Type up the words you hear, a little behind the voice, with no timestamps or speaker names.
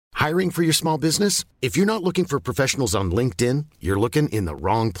Hiring for your small business? If you're not looking for professionals on LinkedIn, you're looking in the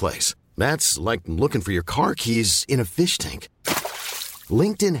wrong place. That's like looking for your car keys in a fish tank.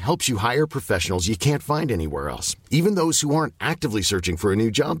 LinkedIn helps you hire professionals you can't find anywhere else, even those who aren't actively searching for a new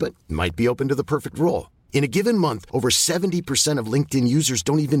job but might be open to the perfect role. In a given month, over 70% of LinkedIn users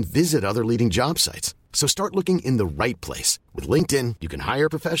don't even visit other leading job sites. So start looking in the right place. With LinkedIn, you can hire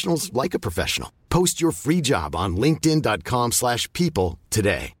professionals like a professional. Post your free job on linkedin.com/people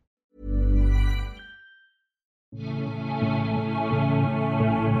today.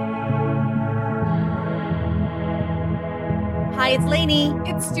 Hi, it's Lainey.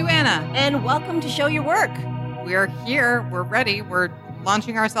 It's Joanna. And welcome to Show Your Work. We're here. We're ready. We're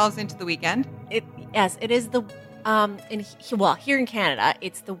launching ourselves into the weekend. Yes, it is the, here in Canada,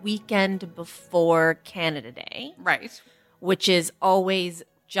 it's the weekend before Canada Day. Right. Which is always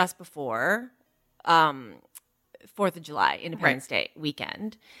just before 4th of July, Independence Day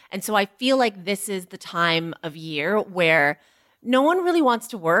weekend. And so I feel like this is the time of year where no one really wants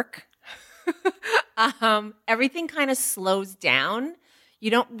to work. Everything kind of slows down.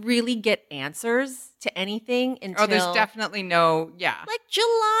 You don't really get answers to anything until... Oh, there's definitely no, like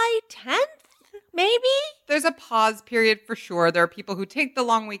July 10th, maybe? There's a pause period for sure. There are people who take the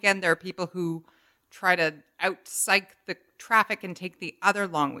long weekend. There are people who try to out-psych the traffic and take the other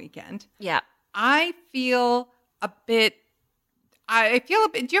long weekend. Yeah. I feel a bit... do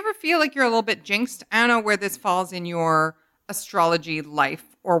you ever feel like you're a little bit jinxed? I don't know where this falls in your astrology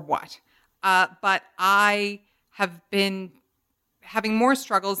life or what. But I have been having more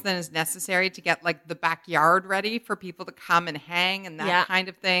struggles than is necessary to get like the backyard ready for people to come and hang and that kind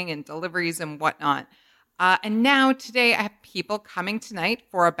of thing and deliveries and whatnot. And now today I have people coming tonight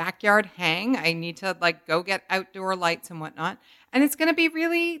for a backyard hang. I need to like go get outdoor lights and whatnot. And it's going to be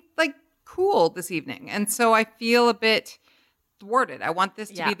really like cool this evening. And so I feel a bit thwarted. I want this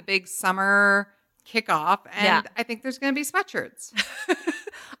to be the big summer kickoff. And I think there's going to be sweatshirts.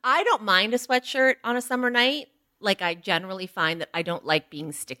 I don't mind a sweatshirt on a summer night. Like, I generally find that I don't like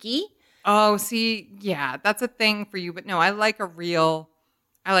being sticky. Oh, see, yeah, that's a thing for you. But no, I like a real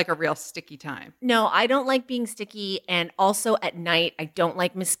sticky time. No, I don't like being sticky. And also at night, I don't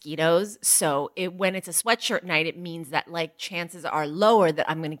like mosquitoes. So when it's a sweatshirt night, it means that like chances are lower that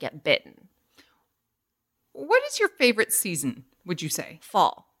I'm going to get bitten. What is your favorite season, would you say?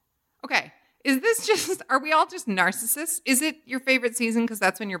 Fall. Okay. Are we all just narcissists? Is it your favorite season because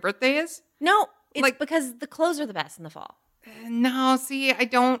that's when your birthday is? No, it's because the clothes are the best in the fall. No, see, I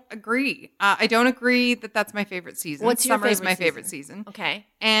don't agree. I don't agree that that's my favorite season. What's your Summer is my favorite season. Okay.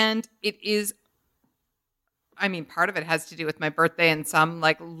 And it is, I mean, part of it has to do with my birthday and some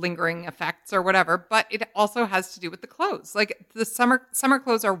like lingering effects or whatever, but it also has to do with the clothes. Like the summer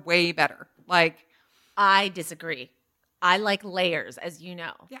clothes are way better. Like, I disagree. I like layers, as you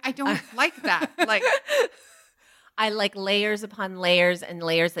know. Yeah, I don't like that. Like, I like layers upon layers and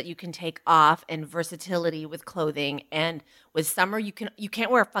layers that you can take off and versatility with clothing. And with summer, you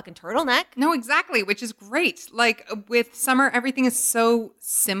can't wear a fucking turtleneck. No, exactly, which is great. Like with summer, everything is so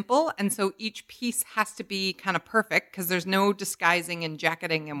simple. And so each piece has to be kind of perfect because there's no disguising and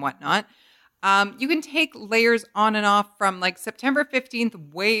jacketing and whatnot. You can take layers on and off from like September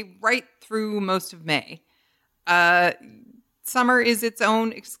 15th way right through most of May. Summer is its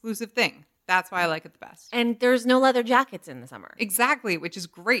own exclusive thing. That's why I like it the best. And there's no leather jackets in the summer. Exactly, which is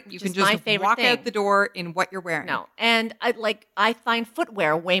great. You can just walk out the door in what you're wearing. No, and I find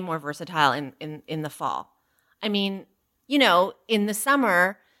footwear way more versatile in the fall. I mean, you know, in the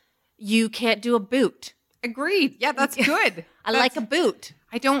summer, you can't do a boot. Agreed. Yeah, that's good. I like a boot.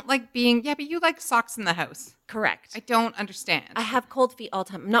 I don't like but you like socks in the house. Correct. I don't understand. I have cold feet all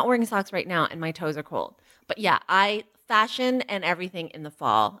the time. I'm not wearing socks right now and my toes are cold. But yeah, fashion and everything in the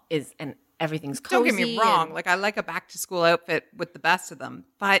fall and everything's cozy. Don't get me wrong. Like I like a back to school outfit with the best of them,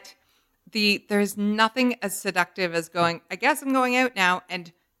 but there's nothing as seductive as going, I guess I'm going out now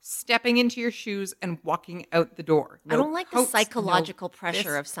and stepping into your shoes and walking out the door. I don't like the psychological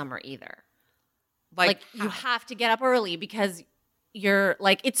pressure of summer either. Like you have to get up early because you're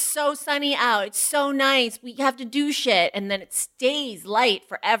like, it's so sunny out. It's so nice. We have to do shit. And then it stays light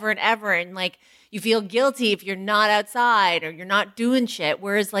forever and ever. And like, you feel guilty if you're not outside or you're not doing shit.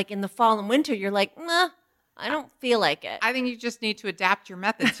 Whereas like in the fall and winter, you're like, nah, I don't feel like it. I think you just need to adapt your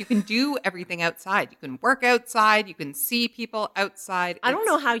methods. You can do everything outside. You can work outside. You can see people outside. I don't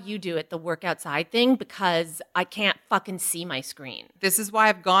know how you do it, the work outside thing, because I can't fucking see my screen. This is why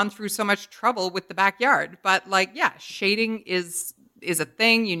I've gone through so much trouble with the backyard. But like, yeah, shading is a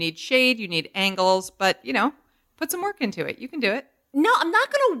thing. You need shade. You need angles. But, you know, put some work into it. You can do it. No, I'm not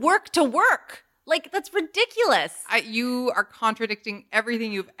going to work to work. Like, that's ridiculous. You are contradicting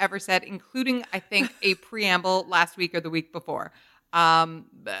everything you've ever said, including, I think, a preamble last week or the week before.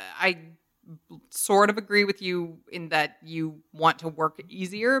 I sort of agree with you in that you want to work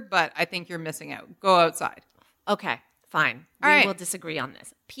easier, but I think you're missing out. Go outside. Okay, fine. All We right. will disagree on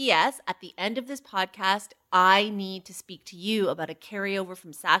this. P.S. At the end of this podcast, I need to speak to you about a carryover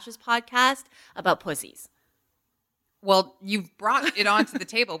from Sasha's podcast about pussies. Well, you've brought it onto the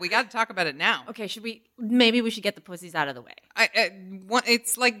table. We got to talk about it now. Okay, maybe we should get the pussies out of the way.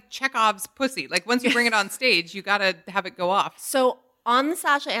 It's like Chekhov's pussy. Like once you bring it on stage, you got to have it go off. So on the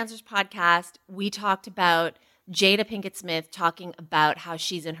Sasha Answers podcast, we talked about Jada Pinkett Smith talking about how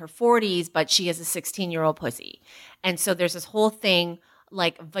she's in her 40s, but she has a 16-year-old pussy. And so there's this whole thing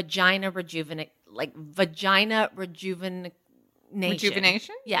like vagina rejuvenation.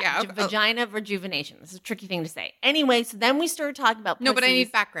 Rejuvenation? Yeah, vagina rejuvenation. This is a tricky thing to say. Anyway, so then we started talking about pussies. No, but I need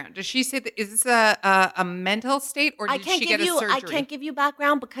background. Does she say that, is this a mental state or did she get a surgery? I can't give you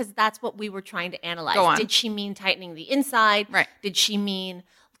background because that's what we were trying to analyze. Go on. Did she mean tightening the inside? Right. Did she mean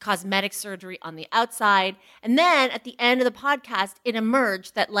cosmetic surgery on the outside? And then at the end of the podcast, it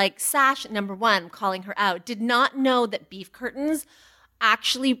emerged that like Sash, number one, calling her out, did not know that beef curtains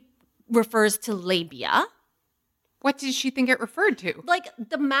actually refers to labia. What did she think it referred to? Like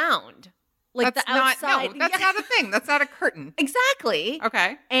the mound. Like that's the outside. That's not a thing. That's not a curtain. Exactly.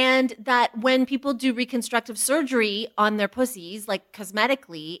 Okay. And that when people do reconstructive surgery on their pussies, like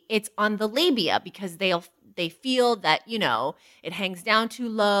cosmetically, it's on the labia because they feel that, you know, it hangs down too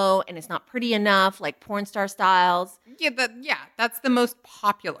low and it's not pretty enough, like porn star styles. Yeah, that's the most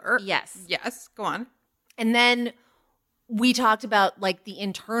popular. Yes. Yes, go on. And then we talked about like the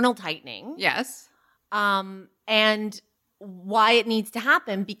internal tightening. Yes. And why it needs to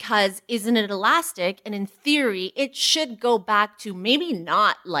happen because isn't it elastic? And in theory, it should go back to maybe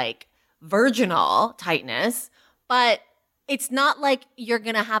not like virginal tightness, but it's not like you're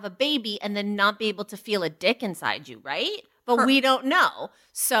going to have a baby and then not be able to feel a dick inside you, right? But we don't know.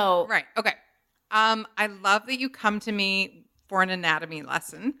 So Right. Okay. I love that you come to me for an anatomy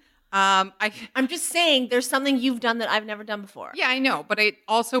lesson. I'm just saying there's something you've done that I've never done before. Yeah, I know, but it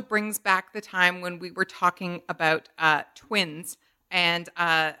also brings back the time when we were talking about twins and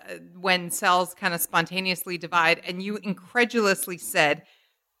when cells kind of spontaneously divide, and you incredulously said,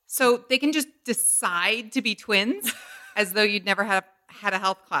 so they can just decide to be twins, as though you'd never had a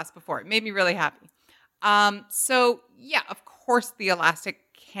health class before. It made me really happy. So yeah, of course the elastic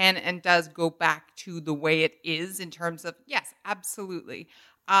can and does go back to the way it is in terms of, yes, absolutely.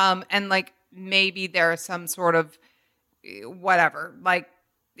 And like maybe there are some sort of whatever, like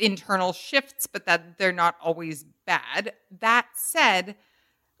internal shifts, but that they're not always bad. That said,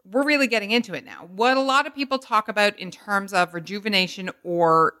 we're really getting into it now. What a lot of people talk about in terms of rejuvenation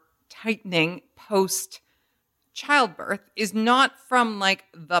or tightening post childbirth is not from like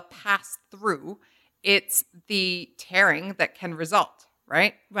the pass through. It's the tearing that can result,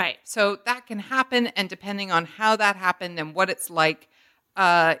 right? Right. So that can happen. And depending on how that happened and what it's like,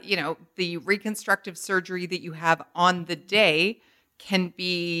 the reconstructive surgery that you have on the day can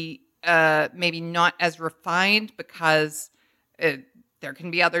be maybe not as refined because there can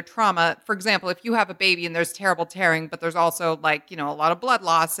be other trauma. For example, if you have a baby and there's terrible tearing, but there's also like, a lot of blood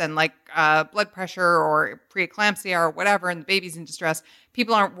loss and like blood pressure or preeclampsia or whatever, and the baby's in distress,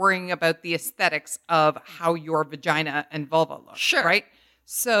 people aren't worrying about the aesthetics of how your vagina and vulva look. Sure. Right?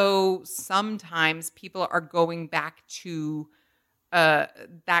 So sometimes people are going back to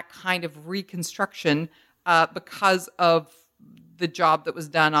that kind of reconstruction because of the job that was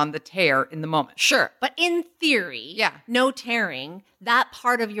done on the tear in the moment. Sure. But in theory, Yeah. no tearing, that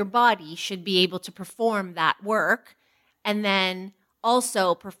part of your body should be able to perform that work and then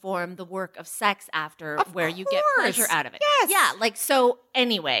also perform the work of sex after where you get pleasure out of it. Yes. Yeah. Like, so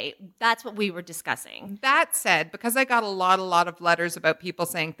anyway, that's what we were discussing. That said, because I got a lot of letters about people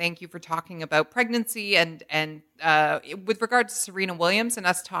saying thank you for talking about pregnancy and with regard to Serena Williams and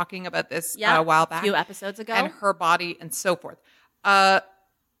us talking about this a while back. A few episodes ago. And her body and so forth. The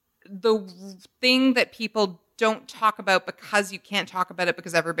thing that people don't talk about because you can't talk about it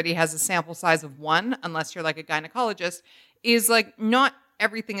because everybody has a sample size of one, unless you're like a gynecologist, is like not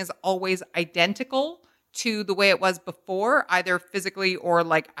everything is always identical to the way it was before, either physically or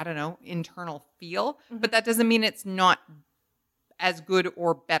like, I don't know, internal feel. Mm-hmm. But that doesn't mean it's not as good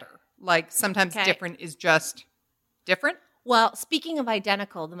or better. Like sometimes different is just different. Well, speaking of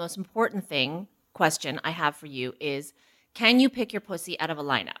identical, the most important question I have for you is, can you pick your pussy out of a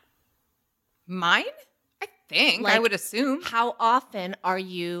lineup? Mine? I think. Like, I would assume. How often are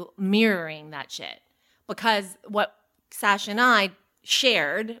you mirroring that shit? Because what Sasha and I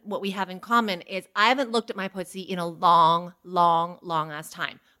shared, what we have in common is I haven't looked at my pussy in a long, long, long ass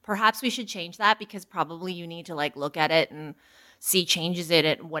time. Perhaps we should change that because probably you need to like look at it and see changes in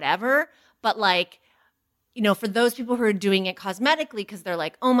it and whatever. But like, you know, for those people who are doing it cosmetically because they're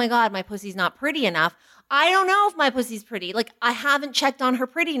like, oh my God, my pussy's not pretty enough. I don't know if my pussy's pretty. Like, I haven't checked on her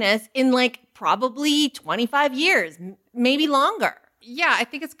prettiness in like probably 25 years, maybe longer. Yeah, I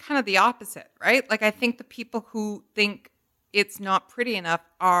think it's kind of the opposite, right? Like, I think the people who think it's not pretty enough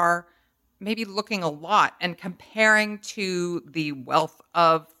are maybe looking a lot and comparing to the wealth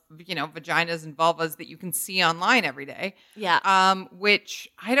of, you know, vaginas and vulvas that you can see online every day. Yeah. Which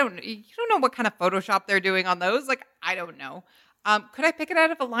you don't know what kind of Photoshop they're doing on those. Like, I don't know. Could I pick it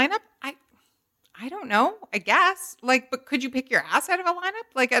out of a lineup? I don't know, I guess. Like, but could you pick your ass out of a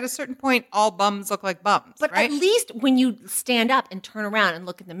lineup? Like, at a certain point, all bums look like bums, but right? at least when you stand up and turn around and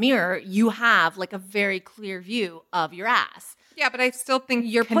look in the mirror, you have like a very clear view of your ass. Yeah, but I still think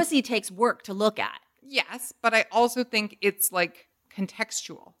Your pussy takes work to look at. Yes, but I also think it's like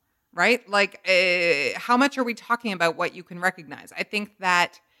contextual, right? Like, how much are we talking about what you can recognize? I think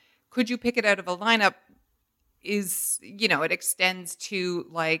that could you pick it out of a lineup is, you know, it extends to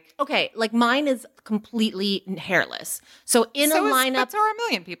like. Okay, like mine is completely hairless. So in a lineup. But so are a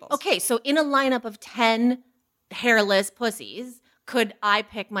million people. Okay, so in a lineup of 10 hairless pussies, could I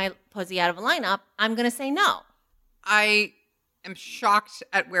pick my pussy out of a lineup? I'm going to say no. I am shocked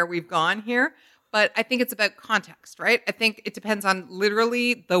at where we've gone here, but I think it's about context, right? I think it depends on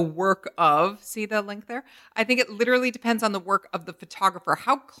literally the work of, see the link there? I think it literally depends on the work of the photographer.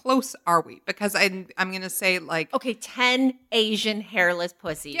 How close are we? Because I'm going to say like. Okay, 10 Asian hairless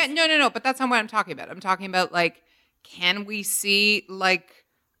pussies. Yeah, no, but that's not what I'm talking about. I'm talking about like, can we see like,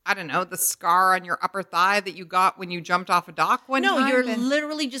 I don't know, the scar on your upper thigh that you got when you jumped off a dock one time? No, you're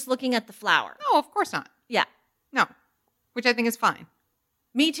literally just looking at the flower. No, of course not. Yeah. No, which I think is fine.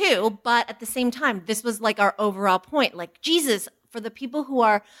 Me too, but at the same time, this was like our overall point. Like, Jesus, for the people who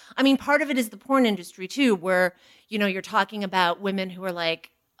are, I mean, part of it is the porn industry too, where, you know, you're talking about women who are like,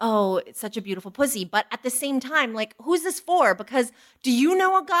 oh, it's such a beautiful pussy. But at the same time, like, who's this for? Because do you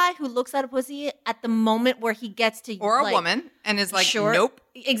know a guy who looks at a pussy at the moment where he gets to. Or a like, woman and is like, sure, nope.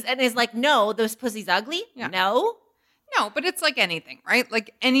 And is like, no, this pussy's ugly? Yeah. No? No, but it's like anything, right?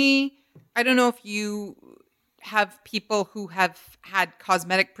 Like I don't know if you have people who have had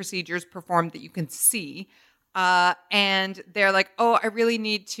cosmetic procedures performed that you can see, and they're like, oh, I really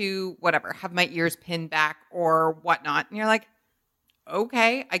need to, whatever, have my ears pinned back or whatnot. And you're like,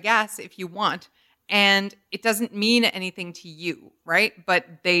 okay, I guess if you want. And it doesn't mean anything to you, right?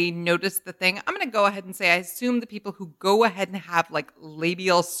 But they notice the thing. I'm going to go ahead and say, I assume the people who go ahead and have like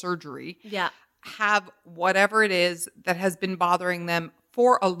labial surgery have whatever it is that has been bothering them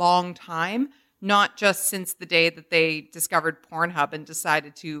for a long time, not just since the day that they discovered Pornhub and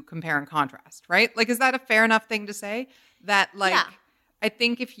decided to compare and contrast, right? Like, is that a fair enough thing to say? That, like, Yeah. I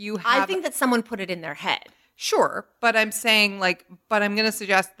think if you have. I think that someone put it in their head. Sure, but I'm saying, like, but I'm going to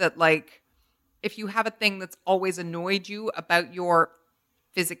suggest that, like, if you have a thing that's always annoyed you about your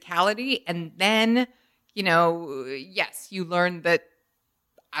physicality, and then, you know, yes, you learn that,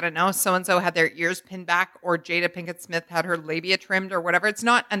 I don't know, so-and-so had their ears pinned back or Jada Pinkett Smith had her labia trimmed or whatever. It's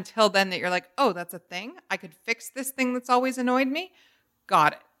not until then that you're like, oh, that's a thing? I could fix this thing that's always annoyed me?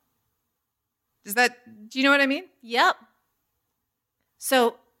 Got it. Do you know what I mean? Yep.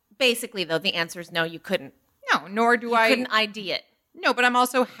 So basically, though, the answer is no, you couldn't. No, nor do You I. couldn't ID it. No, but I'm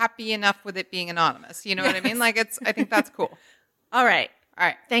also happy enough with it being anonymous. You know what I mean? Like, I think that's cool. All right. All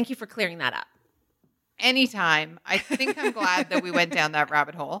right. Thank you for clearing that up. Anytime. I think I'm glad that we went down that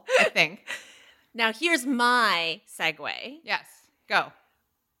rabbit hole. I think. Now, here's my segue. Yes. Go.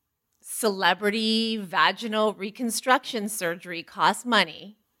 Celebrity vaginal reconstruction surgery costs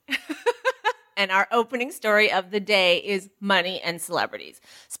money. And our opening story of the day is money and celebrities.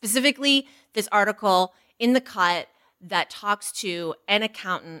 Specifically, this article in The Cut that talks to an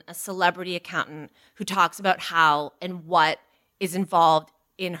accountant, a celebrity accountant, who talks about how and what is involved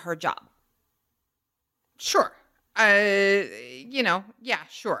in her job. Sure. Yeah,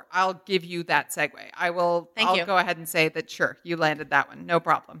 sure. I'll give you that segue. I'll go ahead and say that, sure, you landed that one. No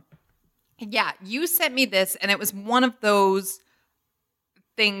problem. Yeah, you sent me this, and it was one of those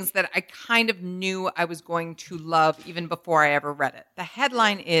things that I kind of knew I was going to love even before I ever read it. The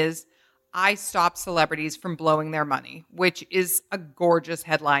headline is, I Stop Celebrities from Blowing Their Money, which is a gorgeous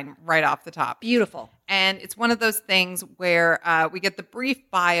headline right off the top. Beautiful. And it's one of those things where we get the brief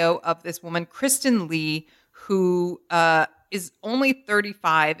bio of this woman, Kristen Lee, who is only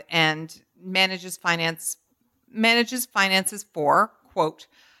 35 and manages finances for, quote,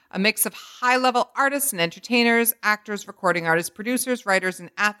 a mix of high-level artists and entertainers, actors, recording artists, producers, writers, and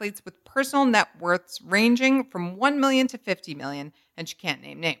athletes with personal net worths ranging from 1 million to 50 million. And she can't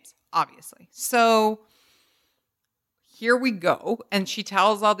name names, obviously. So here we go. And she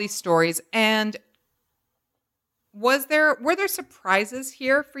tells all these stories. And were there surprises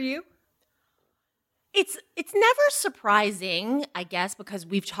here for you? It's never surprising, I guess, because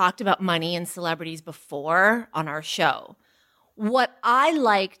we've talked about money and celebrities before on our show. What I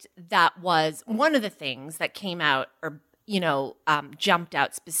liked that was one of the things that came out or, jumped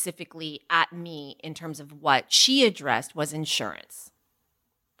out specifically at me in terms of what she addressed was insurance.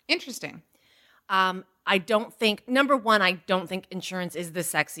 Interesting. I don't think, number one, I don't think insurance is the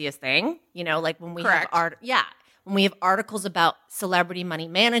sexiest thing. Like when we Correct. have when we have articles about celebrity money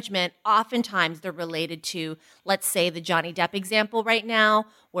management, oftentimes they're related to, let's say, the Johnny Depp example right now,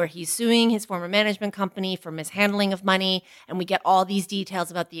 where he's suing his former management company for mishandling of money. And we get all these details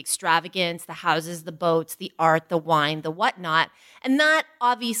about the extravagance, the houses, the boats, the art, the wine, the whatnot. And that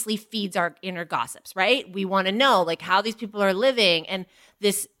obviously feeds our inner gossips, right? We want to know like how these people are living. And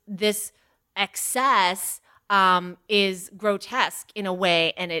this excess is grotesque in a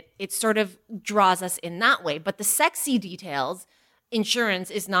way, and it sort of draws us in that way. But the sexy details, insurance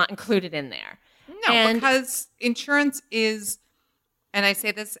is not included in there. No, because insurance is, and I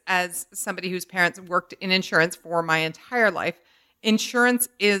say this as somebody whose parents worked in insurance for my entire life, insurance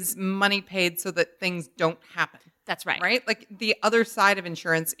is money paid so that things don't happen. That's right. Right? Like the other side of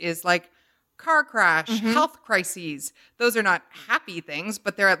insurance is like car crash, health crises. Those are not happy things,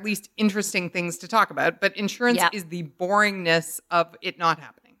 but they're at least interesting things to talk about. But insurance is the boringness of it not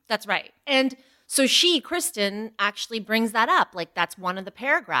happening. That's right. And so Kristen, actually brings that up. Like that's one of the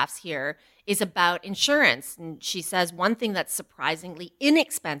paragraphs here is about insurance. And she says one thing that's surprisingly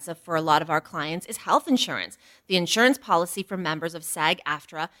inexpensive for a lot of our clients is health insurance. The insurance policy for members of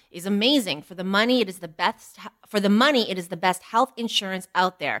SAG-AFTRA is amazing. For the money, it is the best health insurance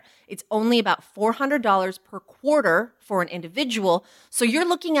out there. It's only about $400 per quarter for an individual. So you're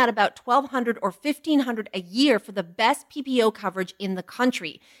looking at about $1,200 or $1,500 a year for the best PPO coverage in the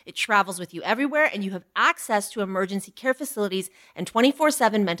country. It travels with you everywhere, and you have access to emergency care facilities and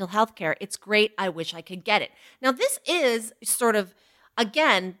 24/7 mental health care. It's great. I wish I could get it. Now, this is sort of,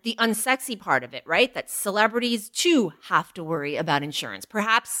 again, the unsexy part of it, right? That celebrities too have to worry about insurance.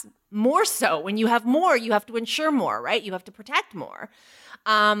 Perhaps more so. When you have more, you have to insure more, right? You have to protect more.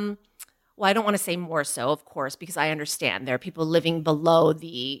 Well, I don't want to say more so, of course, because I understand there are people living below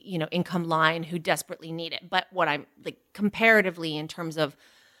the, income line who desperately need it. But what I'm like comparatively in terms of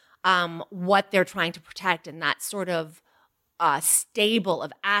what they're trying to protect and that sort of stable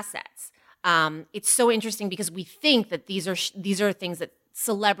of assets. It's so interesting because we think that these are things that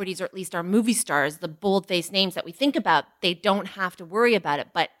celebrities, or at least our movie stars, the bold-faced names that we think about, they don't have to worry about it.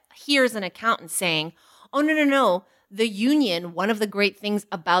 But here's an accountant saying, oh, no. The union, one of the great things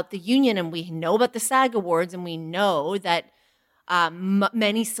about the union, and we know about the SAG Awards, and we know that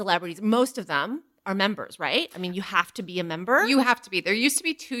many celebrities, most of them are members, right? I mean, you have to be a member. You have to be. There used to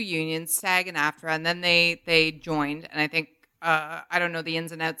be two unions, SAG and AFTRA, and then they joined. And I think, I don't know the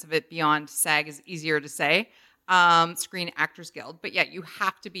ins and outs of it beyond SAG is easier to say, Screen Actors Guild. But yeah, you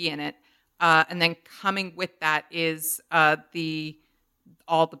have to be in it. And then coming with that is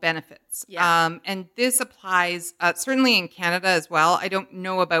all the benefits. Yeah. And this applies certainly in Canada as well. I don't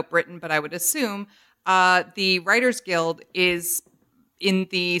know about Britain, but I would assume the Writers Guild is in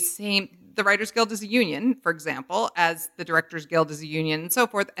the same. The Writers Guild is a union, for example, as the Directors Guild is a union and so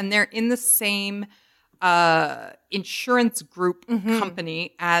forth. And they're in the same insurance group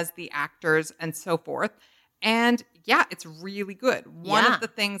company as the actors and so forth. And yeah, it's really good. One of the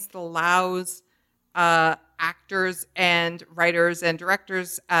things that allows actors and writers and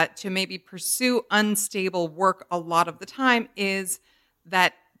directors to maybe pursue unstable work a lot of the time is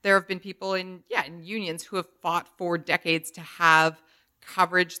that there have been people in unions who have fought for decades to have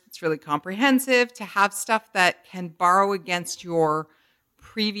coverage that's really comprehensive, to have stuff that can borrow against your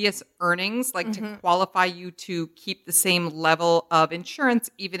previous earnings, like to qualify you to keep the same level of insurance,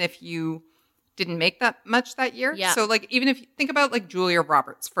 even if you didn't make that much that year. Yeah. So like, even if you think about like Julia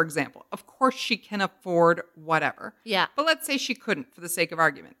Roberts, for example, of course she can afford whatever. Yeah. But let's say she couldn't for the sake of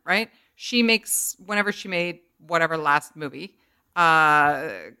argument, right? She makes, whenever she made whatever last movie,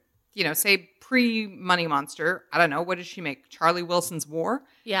 say pre-Money Monster, I don't know, what does she make? Charlie Wilson's War?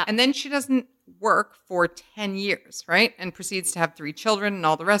 Yeah. And then she doesn't work for 10 years, right? And proceeds to have 3 children and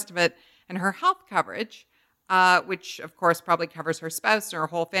all the rest of it. And her health coverage, which of course probably covers her spouse and her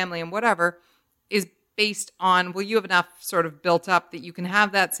whole family and whatever, is based on, well, you have enough sort of built up that you can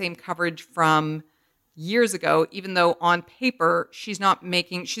have that same coverage from, years ago, even though on paper she's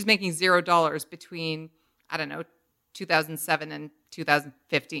making $0 between, I don't know, 2007 and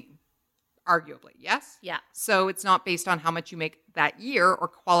 2015. Arguably, yes? Yeah. So it's not based on how much you make that year or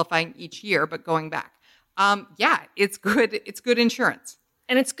qualifying each year, but going back. Yeah, it's good. It's good insurance.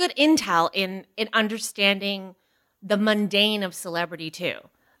 And it's good intel in understanding the mundane of celebrity too.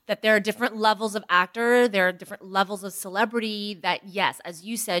 That there are different levels of actor, there are different levels of celebrity that, yes, as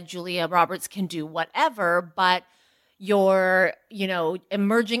you said, Julia Roberts can do whatever, but your,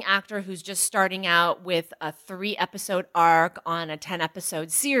 emerging actor who's just starting out with a 3-episode arc on a 10-episode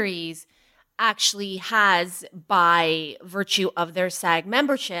series actually has, by virtue of their SAG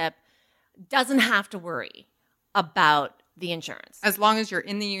membership, doesn't have to worry about the insurance. As long as you're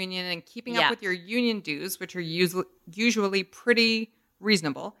in the union and keeping up with your union dues, which are usually pretty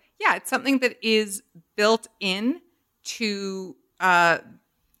reasonable. Yeah, it's something that is built in to the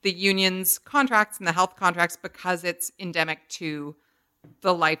union's contracts and the health contracts because it's endemic to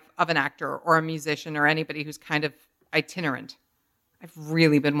the life of an actor or a musician or anybody who's kind of itinerant. I've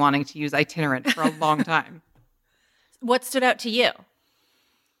really been wanting to use itinerant for a long time. What stood out to you?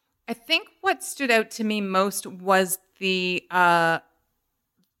 I think what stood out to me most was the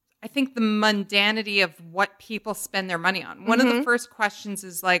mundanity of what people spend their money on. One of the first questions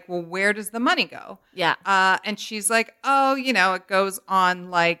is like, well, where does the money go? Yeah. And she's like, oh, it goes on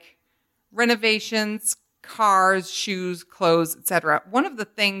like renovations, cars, shoes, clothes, etc. One of the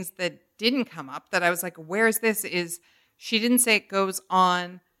things that didn't come up that I was like, where's this, is she didn't say it goes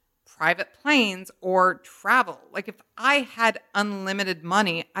on private planes or travel. Like if I had unlimited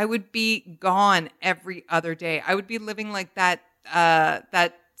money, I would be gone every other day. I would be living like that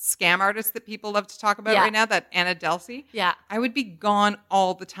scam artist that people love to talk about right now, that Anna Delcy. Yeah. I would be gone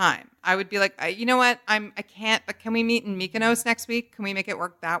all the time. I would be like, you know what? I can't, but can we meet in Mykonos next week? Can we make it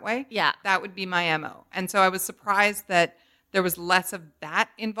work that way? Yeah. That would be my MO. And so I was surprised that there was less of that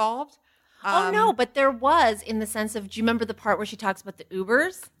involved. No, but there was, in the sense of, do you remember the part where she talks about the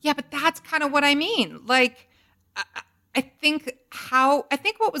Ubers? Yeah, but that's kind of what I mean. Like, I think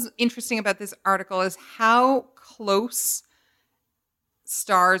what was interesting about this article is how close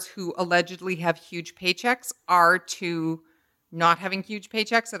stars who allegedly have huge paychecks are to not having huge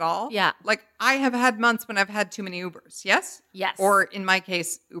paychecks at all. Yeah. Like, I have had months when I've had too many Ubers. Yes? Yes. Or in my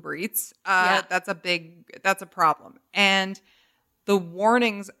case, Uber Eats. That's a problem. And the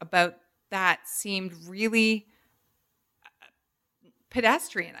warnings about that seemed really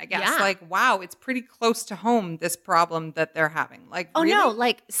pedestrian, I guess. Yeah. Like, wow, it's pretty close to home, this problem that they're having. Like, oh really? no,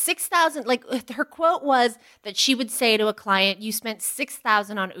 like 6,000. Like her quote was that she would say to a client, "You spent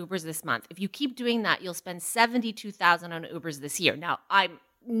 6,000 on Ubers this month. If you keep doing that, you'll spend 72,000 on Ubers this year." Now,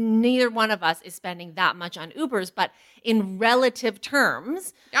 neither one of us is spending that much on Ubers, but in relative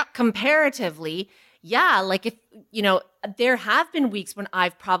terms, comparatively. Yeah, like if, there have been weeks when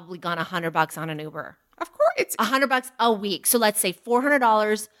I've probably gone $100 on an Uber. Of course. It's $100 a week. So let's say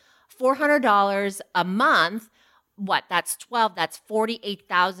 $400 a month. What? That's 12. That's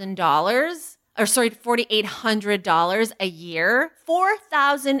 $48,000. Or sorry, $4,800 a year.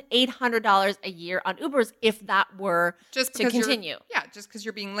 $4,800 a year on Ubers if that were just to continue. Just because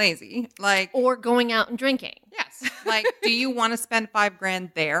you're being lazy. Like, or going out and drinking. Yes. Like, do you want to spend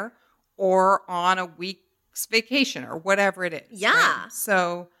 $5,000 there or on a week's vacation or whatever it is? Yeah. Right?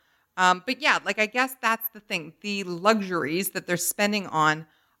 So, but yeah, like, I guess that's the thing. The luxuries that they're spending on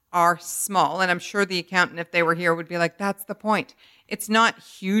are small. And I'm sure the accountant, if they were here, would be like, that's the point. It's not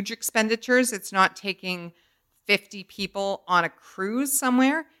huge expenditures. It's not taking 50 people on a cruise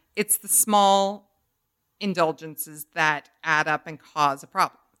somewhere. It's the small indulgences that add up and cause a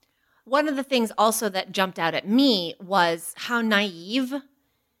problem. One of the things also that jumped out at me was how naive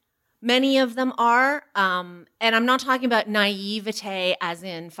many of them are. And I'm not talking about naivete as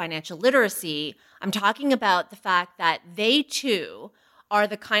in financial literacy. I'm talking about the fact that they too are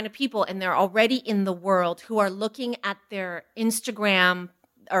the kind of people, and they're already in the world, who are looking at their the Instagram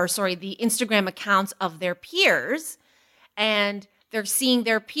accounts of their peers, and they're seeing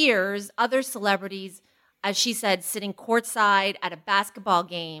their peers, other celebrities, as she said, sitting courtside at a basketball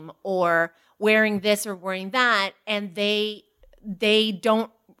game or wearing this or wearing that, and they don't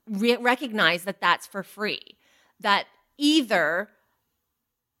recognize that that's for free. That either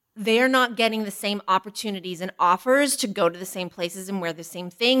they're not getting the same opportunities and offers to go to the same places and wear the same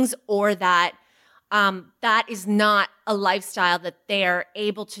things, or that that is not a lifestyle that they're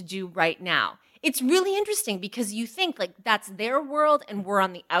able to do right now. It's really interesting because you think like that's their world and we're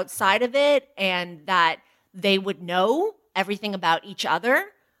on the outside of it, and that they would know everything about each other.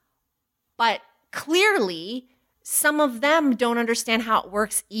 But clearly some of them don't understand how it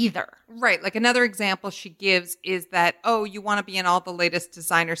works either. Right. Like another example she gives is that, oh, you want to be in all the latest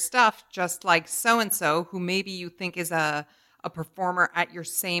designer stuff, just like so-and-so, who maybe you think is a performer at your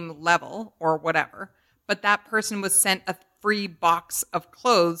same level or whatever. But that person was sent a free box of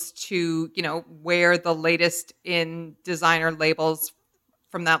clothes to, wear the latest in designer labels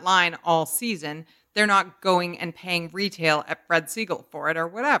from that line all season. They're not going and paying retail at Fred Siegel for it or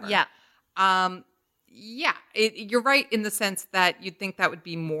whatever. Yeah. Yeah, you're right in the sense that you'd think that would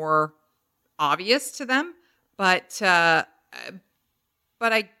be more obvious to them, but I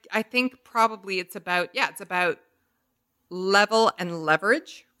think probably it's about level and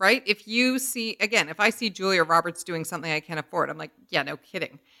leverage, right? If I see Julia Roberts doing something I can't afford, I'm like, yeah, no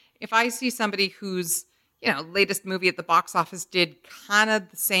kidding. If I see somebody whose latest movie at the box office did kind of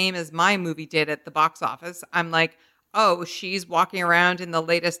the same as my movie did at the box office, I'm like, oh, she's walking around in the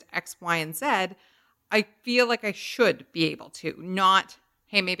latest X, Y, and Z. I feel like I should be able to, not,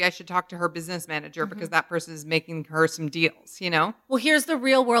 hey, maybe I should talk to her business manager because that person is making her some deals, Well, here's the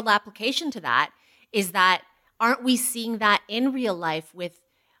real world application to that is that aren't we seeing that in real life with,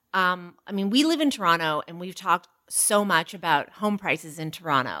 we live in Toronto and we've talked so much about home prices in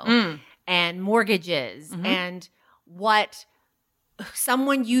Toronto and mortgages and what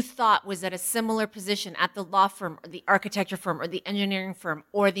someone you thought was at a similar position at the law firm or the architecture firm or the engineering firm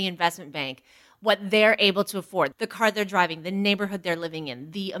or the investment bank, what they're able to afford, the car they're driving, the neighborhood they're living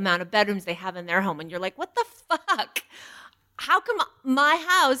in, the amount of bedrooms they have in their home. And you're like, what the fuck? How come my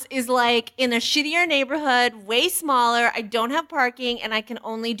house is like in a shittier neighborhood, way smaller, I don't have parking, and I can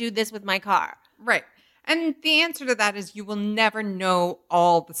only do this with my car? Right. And the answer to that is you will never know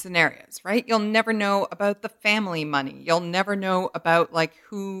all the scenarios, right? You'll never know about the family money. You'll never know about like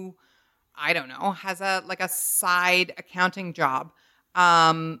who, I don't know, has a side accounting job.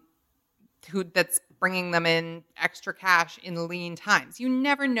 Who that's bringing them in extra cash in lean times. You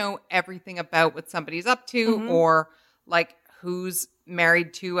never know everything about what somebody's up to or like who's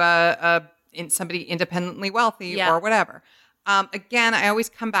married to somebody independently wealthy or whatever. Again, I always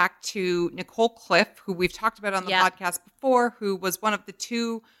come back to Nicole Cliff, who we've talked about on the podcast before, who was one of the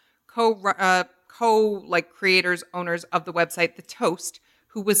two creators, owners of the website, The Toast,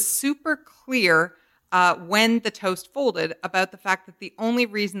 who was super clear when The Toast folded about the fact that the only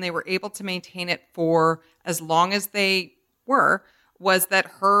reason they were able to maintain it for as long as they were was that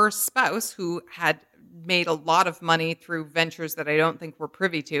her spouse, who had made a lot of money through ventures that I don't think we're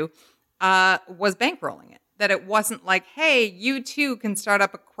privy to, was bankrolling it. That it wasn't like, hey, you too can start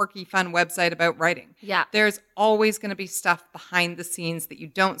up a quirky, fun website about writing. Yeah. There's always going to be stuff behind the scenes that you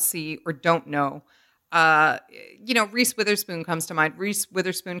don't see or don't know. Reese Witherspoon comes to mind. Reese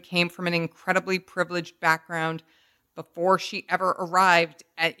Witherspoon came from an incredibly privileged background before she ever arrived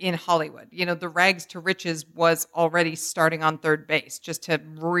in Hollywood. The rags to riches was already starting on third base, just to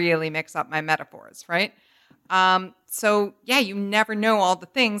really mix up my metaphors, right? So yeah, you never know all the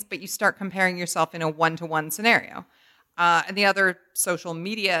things, but you start comparing yourself in a one-to-one scenario. And the other social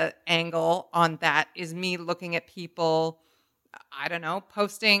media angle on that is me looking at people, I don't know,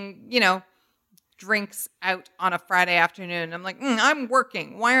 posting, drinks out on a Friday afternoon. I'm like, I'm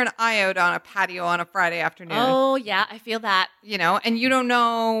working. Why aren't I out on a patio on a Friday afternoon? Oh, yeah, I feel that. And you don't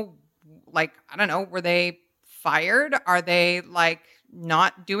know, like, I don't know, were they fired? Are they like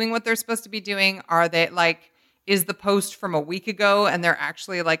not doing what they're supposed to be doing? Are they like, is the post from a week ago and they're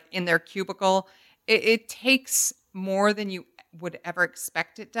actually like in their cubicle? It takes more than you would ever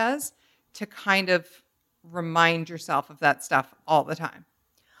expect it does to kind of remind yourself of that stuff all the time.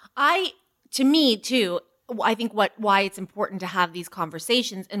 To me, too, I think why it's important to have these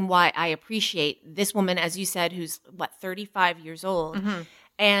conversations and why I appreciate this woman, as you said, who's, 35 years old.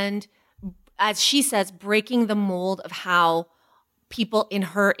 And as she says, breaking the mold of how people in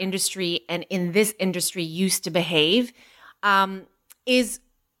her industry and in this industry used to behave is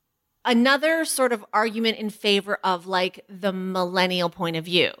another sort of argument in favor of like the millennial point of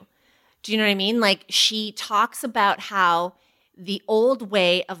view. Do you know what I mean? Like she talks about how the old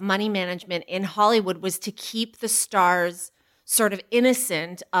way of money management in Hollywood was to keep the stars sort of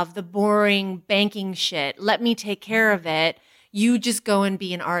innocent of the boring banking shit. Let me take care of it. You just go and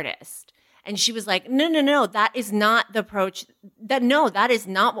be an artist. And she was like, no, that is not the approach. That is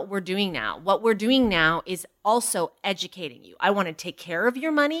not what we're doing now. What we're doing now is also educating you. I want to take care of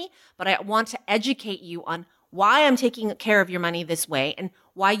your money, but I want to educate you on why I'm taking care of your money this way and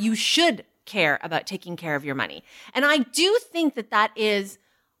why you should care about taking care of your money. And I do think that is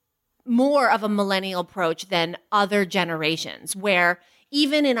more of a millennial approach than other generations, where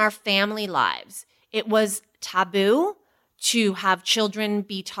even in our family lives, it was taboo to have children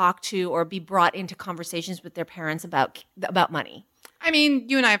be talked to or be brought into conversations with their parents about money. I mean,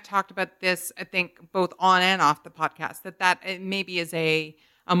 you and I have talked about this, I think, both on and off the podcast, that maybe is a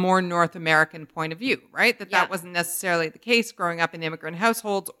more North American point of view, right? That wasn't necessarily the case growing up in immigrant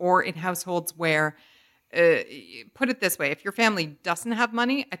households or in households where, put it this way, if your family doesn't have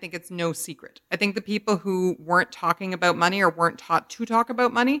money, I think it's no secret. I think the people who weren't talking about money or weren't taught to talk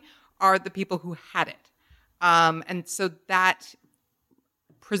about money are the people who had it. And so that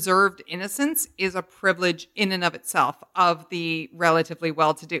preserved innocence is a privilege in and of itself of the relatively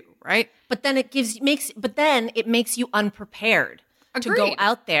well-to-do, right? But then it makes you unprepared. Agreed. To go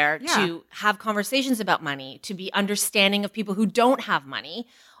out there to have conversations about money, to be understanding of people who don't have money.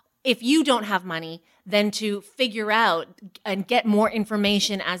 If you don't have money, then to figure out and get more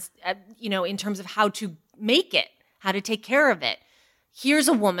information as in terms of how to make it, how to take care of it. Here's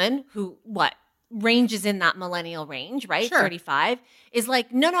a woman who ranges in that millennial range, right? Sure. 35 is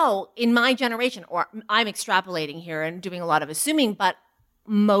like, no, in my generation, or I'm extrapolating here and doing a lot of assuming, but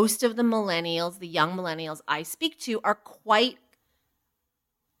most of the millennials, the young millennials I speak to are quite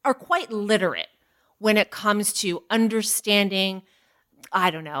literate when it comes to understanding,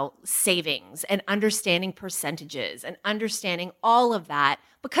 savings and understanding percentages and understanding all of that,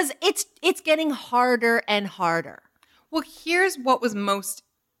 because it's getting harder and harder. Well, here's what was most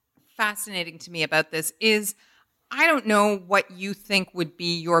fascinating to me about this is I don't know what you think would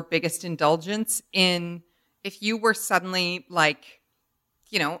be your biggest indulgence in if you were suddenly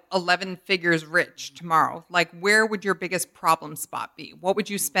 11 figures rich tomorrow. Like, where would your biggest problem spot be? What would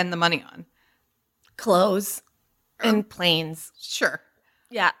you spend the money on? Clothes and planes. Sure.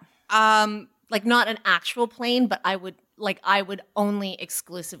 Yeah. Not an actual plane, but I would only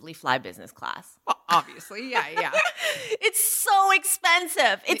exclusively fly business class. Well, obviously. Yeah. It's so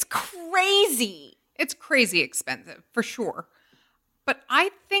expensive. It's crazy. It's crazy expensive, for sure. But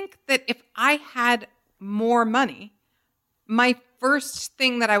I think that if I had more money, my first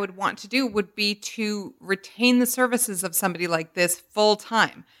thing that I would want to do would be to retain the services of somebody like this full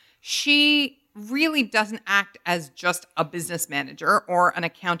time. She really doesn't act as just a business manager or an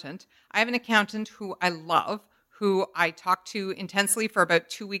accountant. I have an accountant who I love, who I talk to intensely for about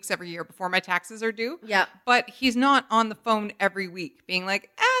 2 weeks every year before my taxes are due. Yeah. But he's not on the phone every week being like,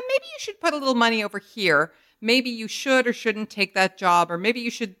 maybe you should put a little money over here. Maybe you should or shouldn't take that job, or maybe you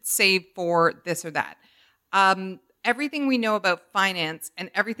should save for this or that. Everything we know about finance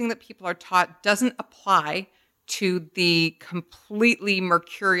and everything that people are taught doesn't apply to the completely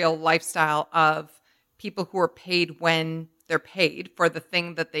mercurial lifestyle of people who are paid when they're paid for the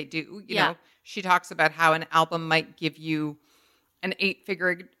thing that they do. You know, she talks about how an album might give you an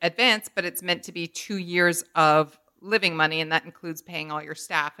 8-figure advance, but it's meant to be 2 years of living money, and that includes paying all your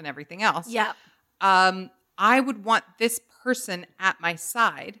staff and everything else. Yeah. I would want this person at my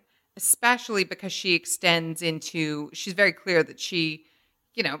side, especially because she extends into, she's very clear that she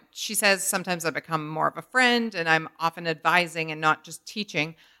says sometimes I become more of a friend and I'm often advising and not just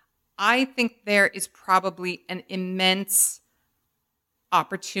teaching. I think there is probably an immense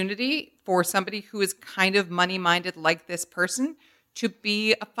opportunity for somebody who is kind of money-minded like this person to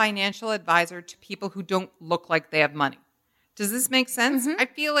be a financial advisor to people who don't look like they have money. Does this make sense? Mm-hmm. I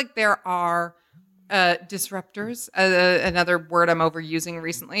feel like there are disruptors, another word I'm overusing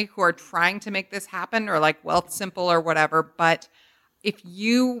recently, who are trying to make this happen, or like Wealth Simple or whatever. But if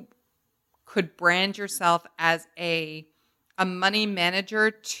you could brand yourself as a money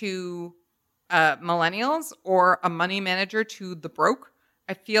manager to millennials or a money manager to the broke,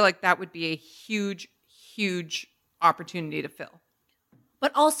 I feel like that would be a huge, huge opportunity to fill.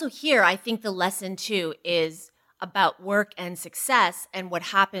 But also here, I think the lesson too is about work and success and what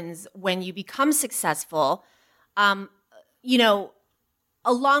happens when you become successful. Along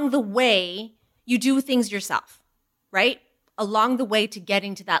the way, you do things yourself, right? Along the way to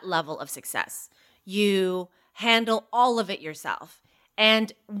getting to that level of success. You handle all of it yourself.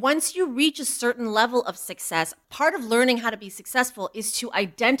 And once you reach a certain level of success, part of learning how to be successful is to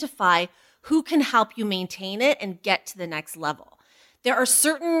identify who can help you maintain it and get to the next level. There are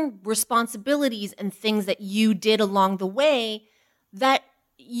certain responsibilities and things that you did along the way that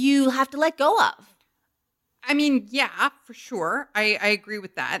you have to let go of. I mean, yeah, for sure. I agree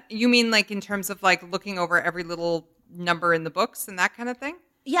with that. You mean like in terms of like looking over every little number in the books and that kind of thing?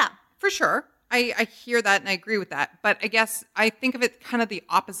 Yeah. For sure. I hear that and I agree with that. But I guess I think of it kind of the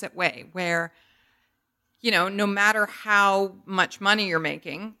opposite way where, no matter how much money you're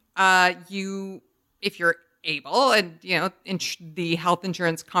making, if you're able, and the health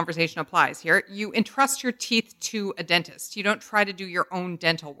insurance conversation applies here, you entrust your teeth to a dentist. You don't try to do your own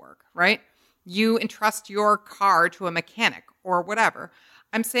dental work, right? You entrust your car to a mechanic or whatever.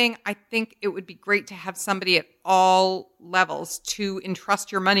 I'm saying I think it would be great to have somebody at all levels to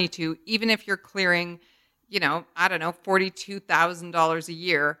entrust your money to, even if you're clearing, I don't know, $42,000 a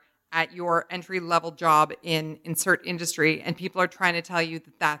year at your entry level job in insert industry. And people are trying to tell you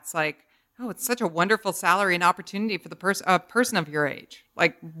that that's like, oh, it's such a wonderful salary and opportunity for the person of your age.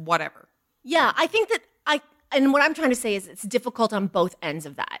 Like, whatever. Yeah, I think that and what I'm trying to say is it's difficult on both ends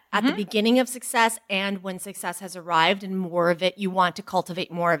of that. At the beginning of success and when success has arrived and more of it, you want to cultivate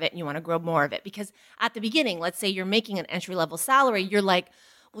more of it and you want to grow more of it. Because at the beginning, let's say you're making an entry-level salary, you're like,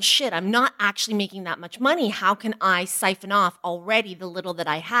 well, shit, I'm not actually making that much money. How can I siphon off already the little that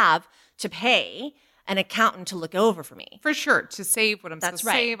I have to pay an accountant to look over for me? For sure, to save what I'm supposed to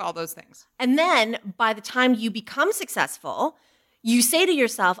save, all those things. And then by the time you become successful, you say to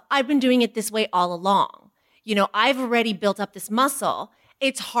yourself, I've been doing it this way all along. I've already built up this muscle.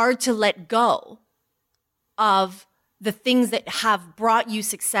 It's hard to let go of the things that have brought you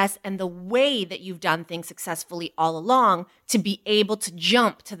success and the way that you've done things successfully all along to be able to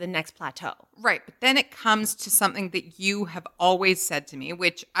jump to the next plateau. Right. But then it comes to something that you have always said to me,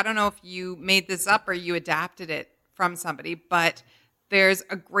 which I don't know if you made this up or you adapted it from somebody, but there's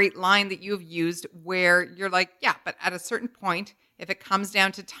a great line that you've used where you're like, yeah, but at a certain point, if it comes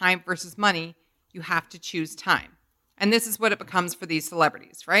down to time versus money, you have to choose time. And this is what it becomes for these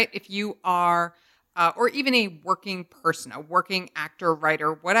celebrities, right? If you are, or even a working person, a working actor,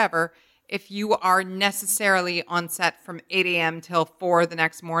 writer, whatever, if you are necessarily on set from 8 a.m. till 4 the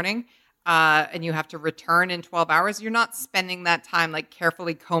next morning, and you have to return in 12 hours, you're not spending that time like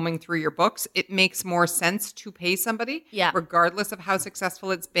carefully combing through your books. It makes more sense to pay somebody, regardless of how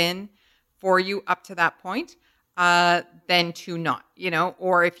successful it's been for you up to that point. Than to not,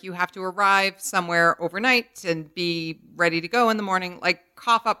 or if you have to arrive somewhere overnight and be ready to go in the morning, like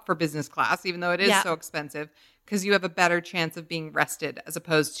cough up for business class, even though it is so expensive, because you have a better chance of being rested as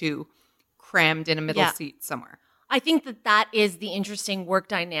opposed to crammed in a middle seat somewhere. I think that is the interesting work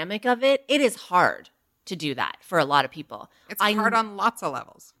dynamic of it. It is hard to do that for a lot of people. It's hard on lots of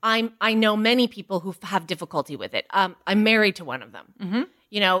levels. I know many people who have difficulty with it. I'm married to one of them. Mm-hmm.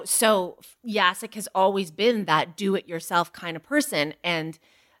 So Jacek has always been that do-it-yourself kind of person. And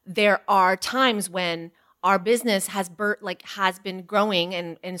there are times when our business has been growing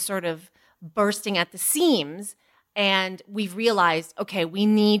and sort of bursting at the seams. And we've realized, okay, we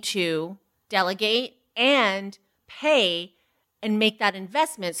need to delegate and pay and make that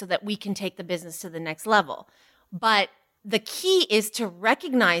investment so that we can take the business to the next level. But the key is to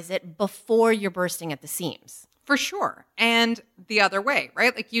recognize it before you're bursting at the seams. For sure. And the other way,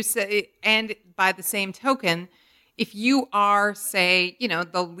 right? Like you say, and by the same token, if you are, say,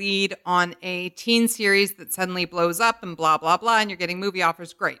 the lead on a teen series that suddenly blows up and blah, blah, blah, and you're getting movie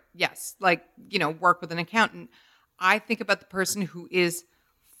offers, great. Yes. Like, work with an accountant. I think about the person who is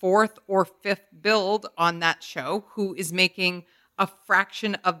fourth or fifth billed on that show, who is making a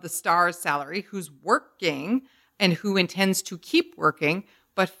fraction of the star's salary, who's working and who intends to keep working,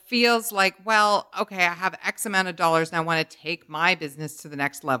 but feels like, well, okay, I have X amount of dollars and I want to take my business to the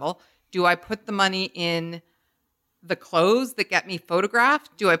next level. Do I put the money in the clothes that get me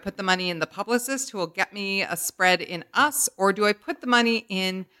photographed? Do I put the money in the publicist who will get me a spread in Us? Or do I put the money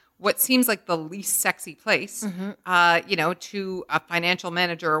in what seems like the least sexy place, to a financial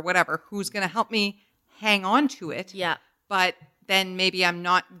manager or whatever, who's going to help me hang on to it? Yeah. But then maybe I'm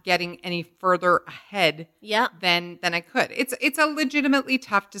not getting any further ahead than I could. It's a legitimately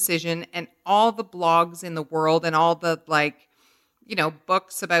tough decision, and all the blogs in the world and all the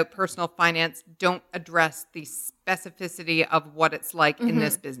books about personal finance don't address the specificity of what it's like in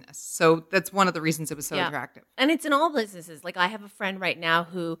this business. So that's one of the reasons it was so attractive. And it's in all businesses. Like I have a friend right now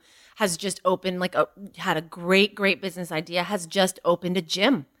who has just opened had a great business idea, has just opened a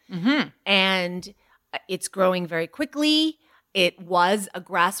gym. Mm-hmm. And it's growing very quickly. It was a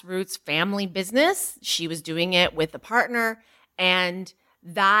grassroots family business. She was doing it with a partner. And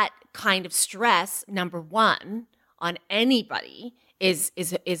that kind of stress, number one, on anybody is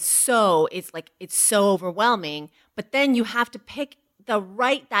so overwhelming. But then you have to pick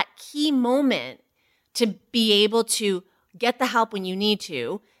that key moment to be able to get the help when you need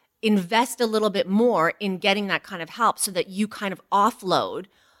to, invest a little bit more in getting that kind of help so that you kind of offload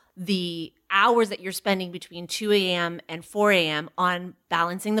the hours that you're spending between 2 a.m. and 4 a.m. on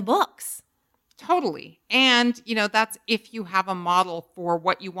balancing the books. Totally. And, that's if you have a model for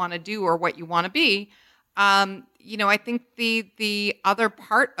what you want to do or what you want to be. I think the other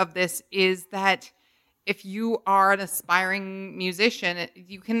part of this is that if you are an aspiring musician,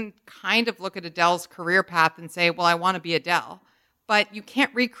 you can kind of look at Adele's career path and say, well, I want to be Adele. but you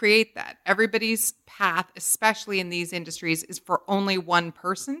can't recreate that. Everybody's path, especially in these industries, is for only one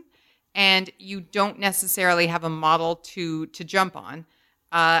person, and you don't necessarily have a model to jump on,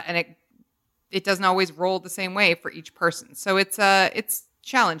 and it doesn't always roll the same way for each person. So it's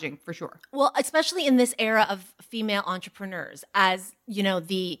challenging for sure. Well, especially in this era of female entrepreneurs, as you know,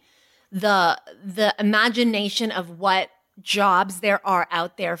 the imagination of what jobs there are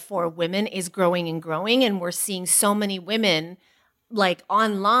out there for women is growing and growing, and we're seeing so many women like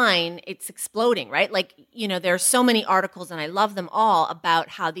online, it's exploding, right? Like, you know, there are so many articles, and I love them all, about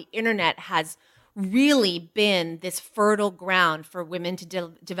how the internet has really been this fertile ground for women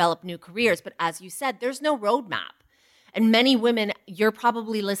to develop new careers. But as you said, there's no roadmap. And many women, you're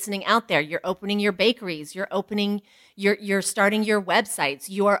probably listening out there, you're opening your bakeries, you're starting your websites,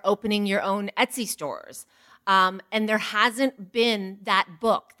 you're opening your own Etsy stores. And there hasn't been that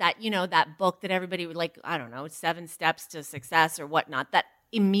book that everybody would like, I don't know, 7 Steps to Success or whatnot, that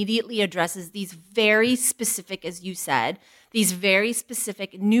immediately addresses these very specific, as you said, these very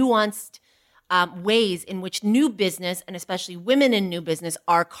specific, nuanced ways in which new business, and especially women in new business,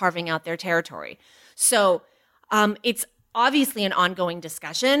 are carving out their territory. So it's obviously an ongoing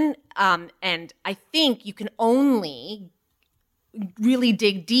discussion. And I think you can only really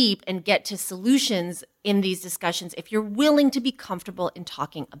dig deep and get to solutions in these discussions if you're willing to be comfortable in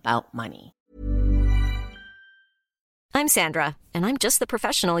talking about money. I'm Sandra, and I'm just the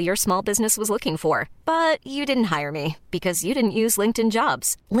professional your small business was looking for. But you didn't hire me because you didn't use LinkedIn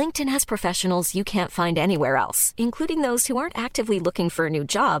Jobs. LinkedIn has professionals you can't find anywhere else, including those who aren't actively looking for a new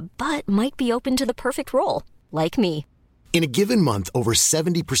job, but might be open to the perfect role, like me. In a given month, over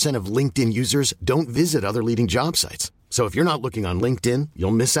 70% of LinkedIn users don't visit other leading job sites. So if you're not looking on LinkedIn,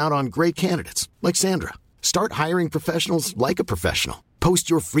 you'll miss out on great candidates like Sandra. Start hiring professionals like a professional. Post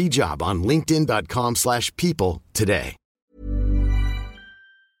your free job on linkedin.com/people today.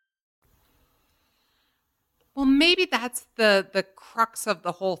 Well, maybe that's the crux of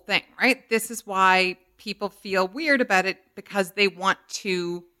the whole thing, right? This is why people feel weird about it, because they want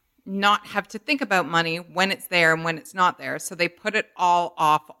to not have to think about money when it's there and when it's not there. So they put it all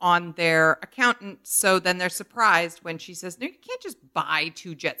off on their accountant. So then they're surprised when she says, no, you can't just buy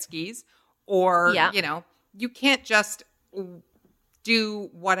 2 jet skis, or, you can't just do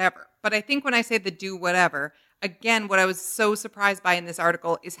whatever. But I think when I say the do whatever, again, what I was so surprised by in this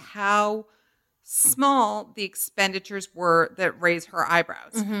article is how small the expenditures were that raise her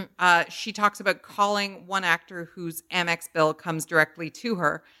eyebrows. Mm-hmm. She talks about calling one actor whose Amex bill comes directly to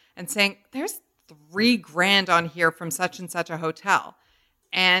her and saying, there's $3,000 on here from such and such a hotel.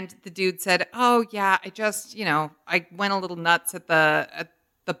 And the dude said, oh yeah, I just, I went a little nuts at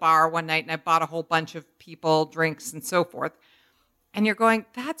the bar one night and I bought a whole bunch of people drinks and so forth. And you're going,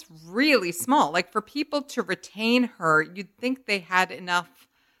 that's really small. Like, for people to retain her, you'd think they had enough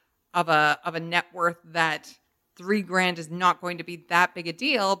of a net worth that $3,000 is not going to be that big a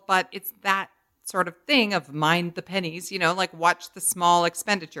deal, but it's that sort of thing of mind the pennies, like watch the small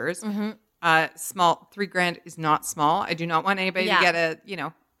expenditures. Mm-hmm. Small $3,000 is not small. I do not want anybody to get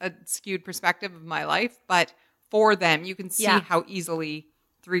a skewed perspective of my life, but for them, you can see how easily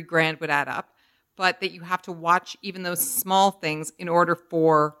 $3,000 would add up, but that you have to watch even those small things in order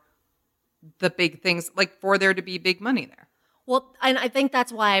for the big things, like for there to be big money there. Well, and I think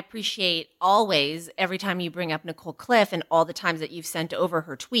that's why I appreciate always, every time you bring up Nicole Cliff and all the times that you've sent over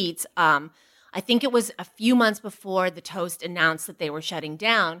her tweets. I think it was a few months before the Toast announced that they were shutting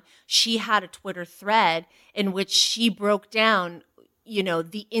down, she had a Twitter thread in which she broke down,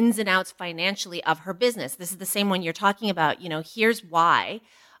 the ins and outs financially of her business. This is the same one you're talking about. Here's why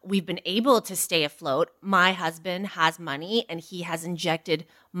we've been able to stay afloat. My husband has money and he has injected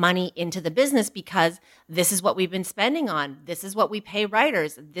money into the business because this is what we've been spending on. This is what we pay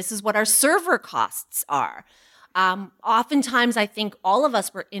writers. This is what our server costs are. Oftentimes, I think all of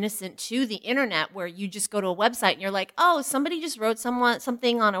us were innocent to the internet, where you just go to a website and you're like, oh, somebody just wrote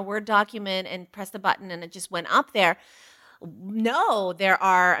something on a Word document and pressed a button and it just went up there. No,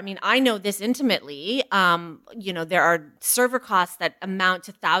 I know this intimately. There are server costs that amount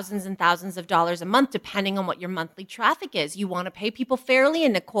to thousands and thousands of dollars a month, depending on what your monthly traffic is. You want to pay people fairly,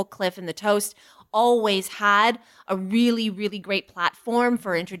 and Nicole Cliff and the Toast always had a really, really great platform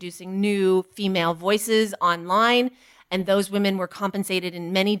for introducing new female voices online. And those women were compensated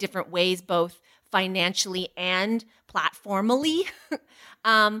in many different ways, both financially and platformally.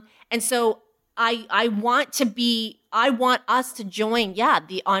 And so I want us to join,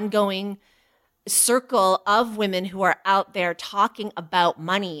 the ongoing circle of women who are out there talking about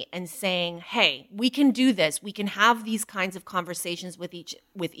money and saying, hey, we can do this. We can have these kinds of conversations with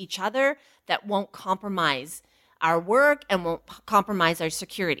each other that won't compromise our work and won't compromise our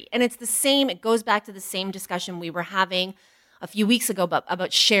security. And it's the same, it goes back to the same discussion we were having a few weeks ago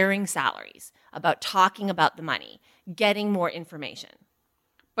about sharing salaries, about talking about the money, getting more information.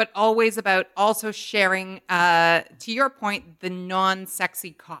 But always about also sharing, to your point, the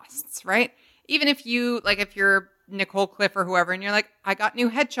non-sexy costs, right? Even if if you're Nicole Cliff or whoever, and you're like, I got new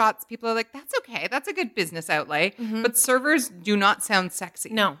headshots, people are like, that's okay. That's a good business outlay. Mm-hmm. But servers do not sound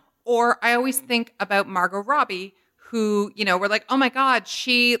sexy. No. Or I always think about Margot Robbie, who, we're like, oh my God,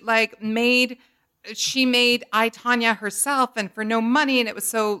 she made I, Tonya herself and for no money, and it was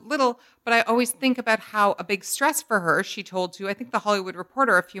so little. But I always think about how a big stress for her, she told to, I think, The Hollywood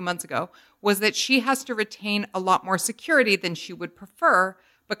Reporter a few months ago, was that she has to retain a lot more security than she would prefer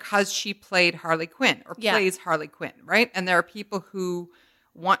because she played Harley Quinn or plays Harley Quinn, right? And there are people who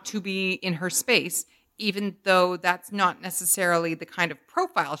want to be in her space, even though that's not necessarily the kind of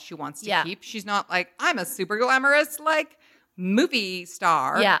profile she wants to keep. She's not like, I'm a super glamorous, movie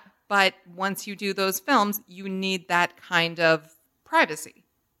star. Yeah. But once you do those films, you need that kind of privacy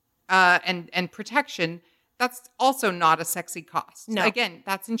and protection. That's also not a sexy cost. No. Again,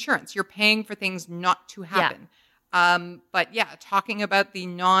 that's insurance. You're paying for things not to happen. But yeah, talking about the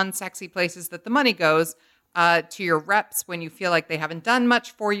non-sexy places that the money goes to your reps when you feel like they haven't done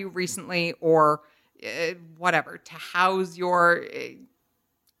much for you recently or whatever, to house your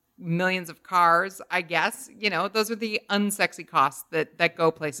millions of cars, I guess. Those are the unsexy costs that go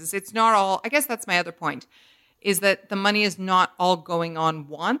places. It's not all, I guess that's my other point, is that the money is not all going on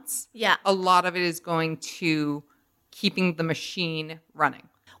wants. Yeah. A lot of it is going to keeping the machine running.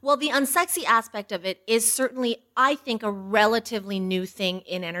 Well, the unsexy aspect of it is certainly, I think, a relatively new thing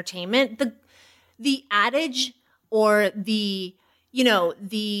in entertainment. The adage or the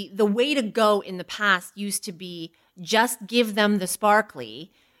way to go in the past used to be just give them the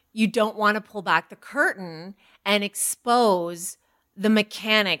sparkly. You don't want to pull back the curtain and expose the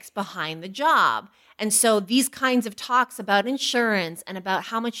mechanics behind the job. And so these kinds of talks about insurance and about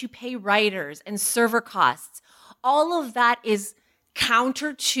how much you pay writers and server costs, all of that is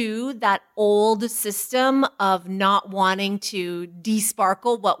counter to that old system of not wanting to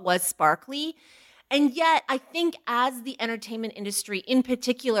de-sparkle what was sparkly. And yet, I think as the entertainment industry in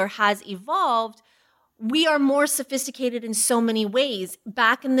particular has evolved, we are more sophisticated in so many ways.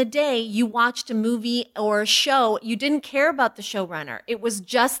 Back in the day, you watched a movie or a show, you didn't care about the showrunner. It was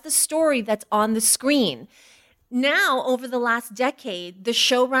just the story that's on the screen. Now, over the last decade, the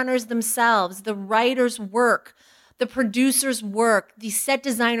showrunners themselves, the writers' work, the producers' work, the set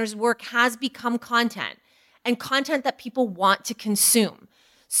designers' work has become content, and content that people want to consume.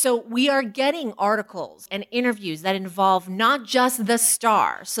 So we are getting articles and interviews that involve not just the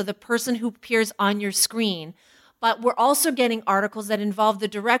star, so the person who appears on your screen, but we're also getting articles that involve the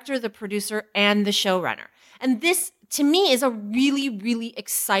director, the producer, and the showrunner. And this, to me, is a really, really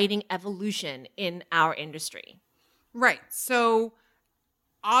exciting evolution in our industry. Right. So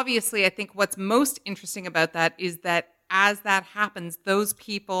obviously, I think what's most interesting about that is that as that happens, those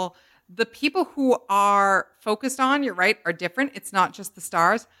people, the people who are focused on, you're right, are different. It's not just the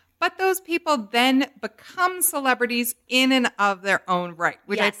stars, but those people then become celebrities in and of their own right,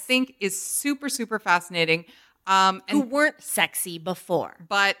 which I think is super, super fascinating. And who weren't sexy before.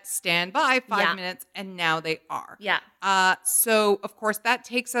 But stand by 5 minutes, and now they are. Yeah. So, of course, that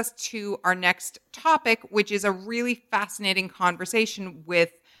takes us to our next topic, which is a really fascinating conversation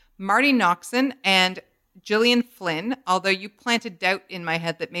with Marti Noxon and Gillian Flynn, although you planted doubt in my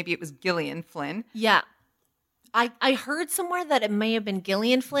head that maybe it was Gillian Flynn. Yeah. I heard somewhere that it may have been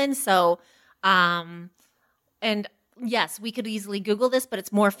Gillian Flynn, so, and yes, we could easily Google this, but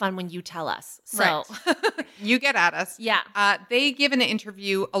it's more fun when you tell us. So right. You get at us. Yeah. They give an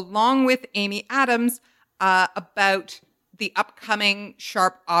interview along with Amy Adams about the upcoming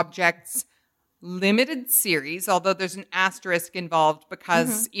Sharp Objects limited series, although there's an asterisk involved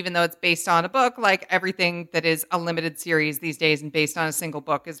because even though it's based on a book, like everything that is a limited series these days and based on a single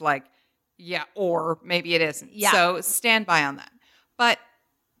book is like, yeah, or maybe it isn't. Yeah. So stand by on that. But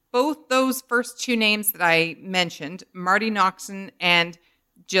both those first two names that I mentioned, Marti Noxon and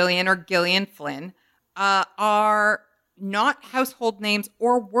Gillian Flynn, are not household names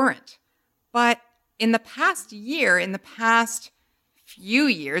or weren't. But in the past year, in the past few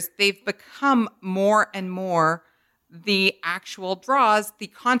years, they've become more and more the actual draws. The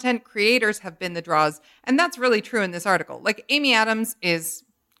content creators have been the draws. And that's really true in this article. Like Amy Adams is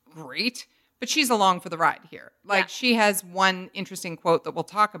great, but she's along for the ride here. Like she has one interesting quote that we'll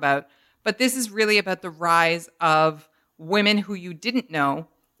talk about, but this is really about the rise of women who you didn't know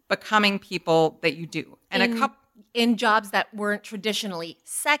becoming people that you do. And in jobs that weren't traditionally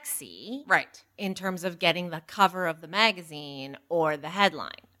sexy. Right. In terms of getting the cover of the magazine or the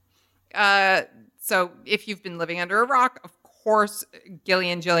headline. So if you've been living under a rock, of course,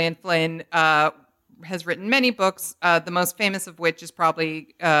 Gillian Flynn has written many books. The most famous of which is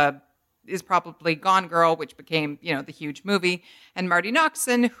probably Gone Girl, which became, the huge movie. And Marti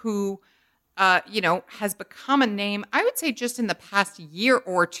Noxon, who, has become a name, I would say just in the past year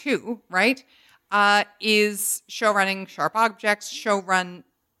or two, right? Is showrunning Sharp Objects, showrunner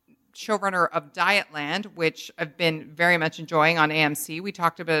of Dietland, which I've been very much enjoying on AMC. We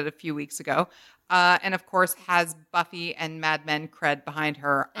talked about it a few weeks ago. And of course has Buffy and Mad Men cred behind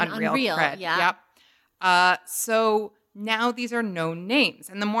her. And Unreal cred. yeah. Yep. So now these are known names.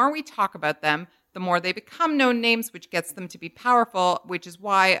 And the more we talk about them, the more they become known names, which gets them to be powerful, which is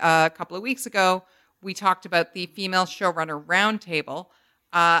why a couple of weeks ago, we talked about the Female Showrunner Roundtable.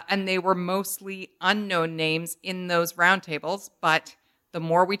 And they were mostly unknown names in those roundtables. But the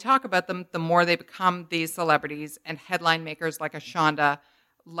more we talk about them, the more they become these celebrities and headline makers like a Shonda,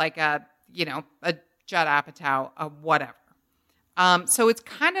 like a Judd Apatow, a whatever. So it's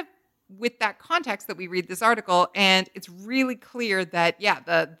kind of with that context that we read this article, and it's really clear that,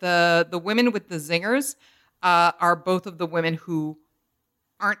 the women with the zingers are both of the women who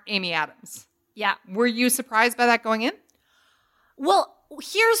aren't Amy Adams. Yeah. Were you surprised by that going in? Well,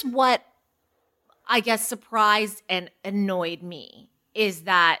 here's what I guess surprised and annoyed me is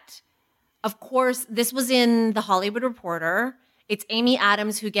that, of course, this was in The Hollywood Reporter. It's Amy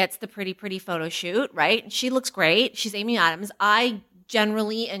Adams who gets the pretty photo shoot, right? She looks great. She's Amy Adams. I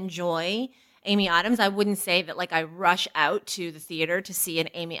generally enjoy Amy Adams. I wouldn't say that I rush out to the theater to see an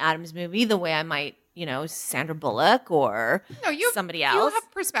Amy Adams movie the way I might, Sandra Bullock or somebody else. You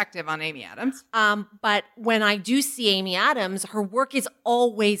have perspective on Amy Adams. But when I do see Amy Adams, her work is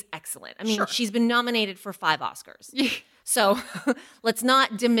always excellent. I mean, Sure. She's been nominated for 5 Oscars. So let's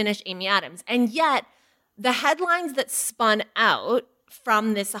not diminish Amy Adams. And yet, the headlines that spun out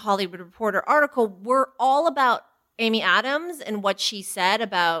from this Hollywood Reporter article were all about Amy Adams and what she said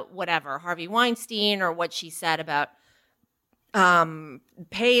about whatever, Harvey Weinstein, or what she said about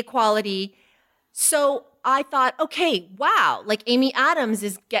pay equality. So I thought, okay, wow, Amy Adams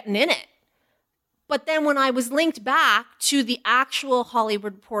is getting in it. But then when I was linked back to the actual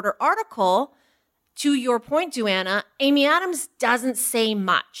Hollywood Reporter article, to your point, Duana, Amy Adams doesn't say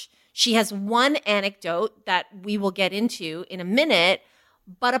much. She has one anecdote that we will get into in a minute.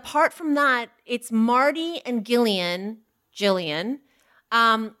 But apart from that, it's Marti and Gillian,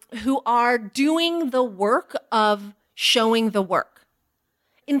 who are doing the work of showing the work.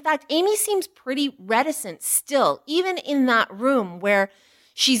 In fact, Amy seems pretty reticent still, even in that room where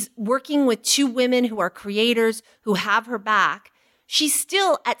she's working with 2 women who are creators who have her back. She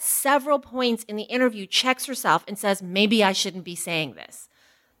still, at several points in the interview, checks herself and says, maybe I shouldn't be saying this.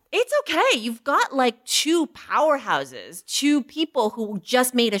 It's okay. You've got 2 powerhouses, 2 people who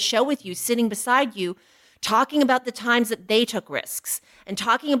just made a show with you sitting beside you, talking about the times that they took risks and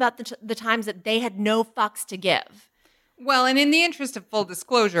talking about the times that they had no fucks to give. Well, and in the interest of full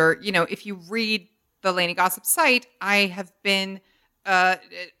disclosure, if you read the Lainey Gossip site, I've been a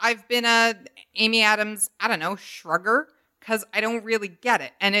Amy Adams, shrugger, because I don't really get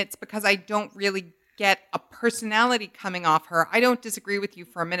it. And it's because I don't really get a personality coming off her. I don't disagree with you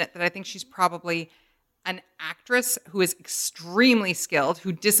for a minute that I think she's probably an actress who is extremely skilled,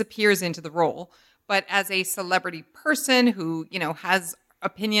 who disappears into the role. But as a celebrity person who, has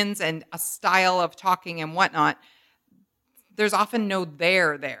opinions and a style of talking and whatnot, there's often no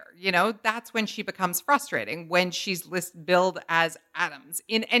there. That's when she becomes frustrating, when she's billed as Adams.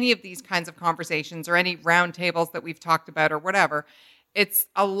 In any of these kinds of conversations or any roundtables that we've talked about or whatever, it's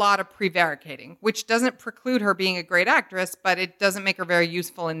a lot of prevaricating, which doesn't preclude her being a great actress, but it doesn't make her very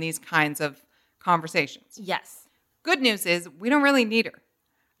useful in these kinds of conversations. Yes. Good news is we don't really need her.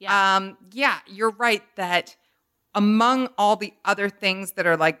 Yeah. You're right that among all the other things that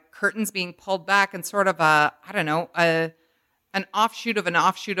are curtains being pulled back and sort of an offshoot of an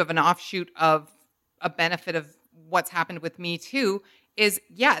offshoot of an offshoot of a benefit of what's happened with Me Too is,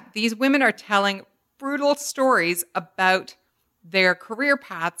 these women are telling brutal stories about their career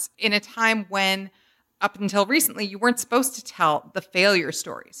paths in a time when, up until recently, you weren't supposed to tell the failure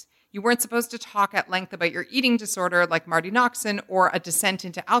stories. You weren't supposed to talk at length about your eating disorder like Marti Noxon or a descent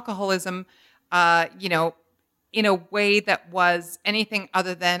into alcoholism, in a way that was anything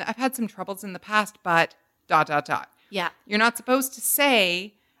other than, I've had some troubles in the past, but ... Yeah. You're not supposed to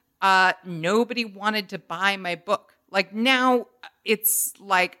say, nobody wanted to buy my book. Now it's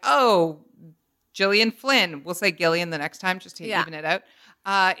oh, Gillian Flynn. We'll say Gillian the next time just to even it out.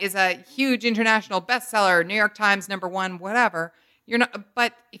 is a huge international bestseller, New York Times #1, whatever. You're not,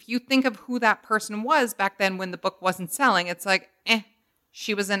 but if you think of who that person was back then when the book wasn't selling, it's like,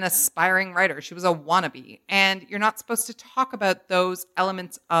 she was an aspiring writer. She was a wannabe. And you're not supposed to talk about those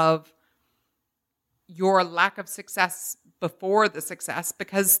elements of your lack of success before the success,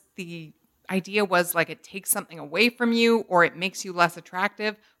 because the idea was like it takes something away from you or it makes you less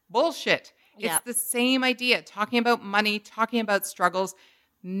attractive. Bullshit. It's the same idea. Talking about money, talking about struggles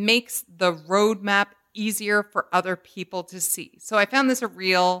makes the roadmap easier for other people to see. So I found this a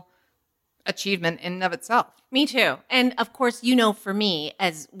real achievement in and of itself. Me too. And of course, you know, for me,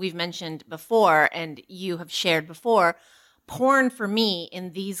 as we've mentioned before and you have shared before, porn for me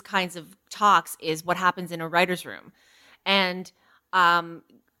in these kinds of talks is what happens in a writer's room. And,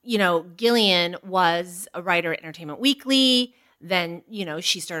 you know, Gillian was a writer at Entertainment Weekly. Then, you know,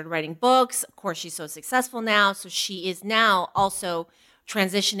 she started writing books. Of course, she's so successful now. So she is now also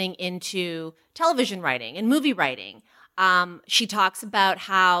transitioning into television writing and movie writing. She talks about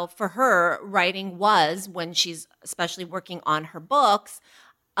how for her, writing was, when she's especially working on her books,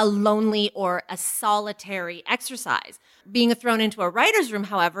 a lonely or a solitary exercise. Being thrown into a writer's room,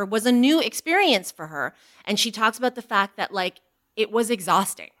 however, was a new experience for her. And she talks about the fact that, like, it was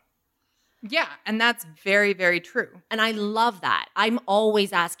exhausting. Yeah, and that's very, very true. And I love that. I'm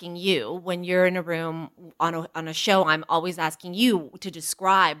always asking you, when you're in a room on a show, I'm always asking you to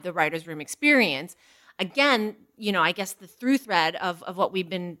describe the writer's room experience. Again, you know, I guess the through thread of what we've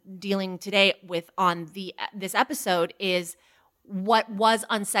been dealing today with on this episode is what was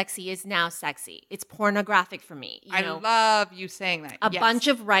unsexy is now sexy. It's pornographic for me. I love you saying that. A bunch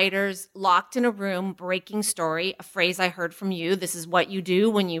of writers locked in a room, breaking story, a phrase I heard from you. This is what you do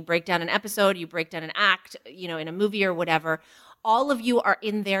when you break down an episode, you break down an act, you know, in a movie or whatever. All of you are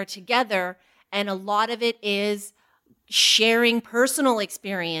in there together, and a lot of it is sharing personal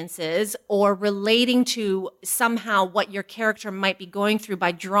experiences or relating to somehow what your character might be going through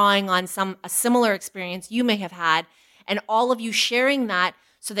by drawing on a similar experience you may have had. And all of you sharing that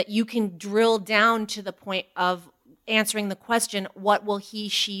so that you can drill down to the point of answering the question, what will he,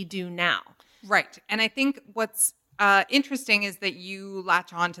 she do now? Right. And I think what's interesting is that you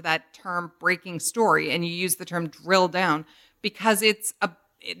latch on to that term breaking story and you use the term drill down because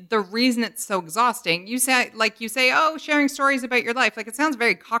the reason it's so exhausting. You say, oh, sharing stories about your life. Like, it sounds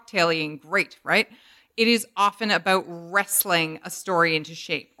very cocktail-y and great, right? It is often about wrestling a story into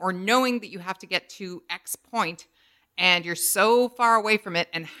shape or knowing that you have to get to X point and you're so far away from it,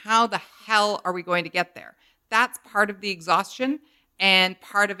 and how the hell are we going to get there? That's part of the exhaustion, and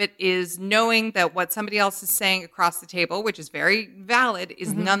part of it is knowing that what somebody else is saying across the table, which is very valid,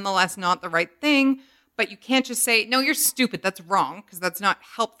 is nonetheless not the right thing, but you can't just say, no, you're stupid, that's wrong, because that's not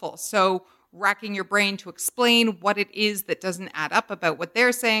helpful. So racking your brain to explain what it is that doesn't add up about what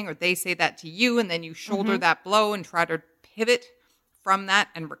they're saying, or they say that to you, and then you shoulder that blow and try to pivot from that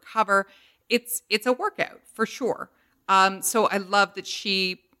and recover. It's a workout, for sure. So I love that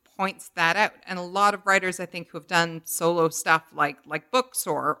she points that out. And a lot of writers, I think, who have done solo stuff like books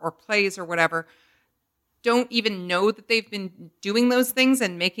or plays or whatever, don't even know that they've been doing those things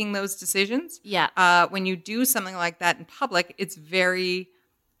and making those decisions. Yeah. When you do something like that in public, it's very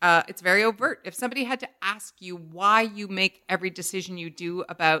overt. If somebody had to ask you why you make every decision you do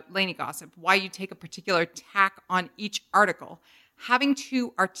about Lainey Gossip, why you take a particular tack on each article, having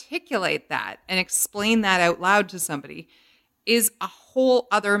to articulate that and explain that out loud to somebody is a whole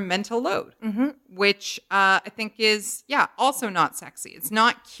other mental load, which I think is, also not sexy. It's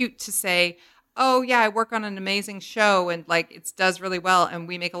not cute to say, oh, yeah, I work on an amazing show and like it does really well and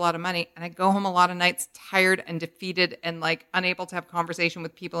we make a lot of money. And I go home a lot of nights tired and defeated and like unable to have conversation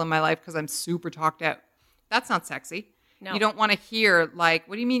with people in my life because I'm super talked out. That's not sexy. No. You don't want to hear like,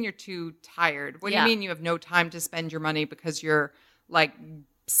 what do you mean you're too tired? What do you mean you have no time to spend your money because you're like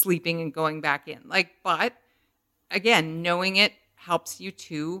sleeping and going back in? Like, but again, knowing it helps you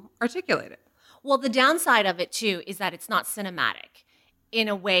to articulate it. Well, the downside of it too is that it's not cinematic in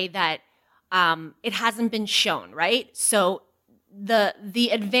a way that it hasn't been shown, right? So the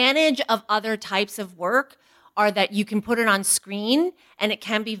advantage of other types of work are that you can put it on screen and it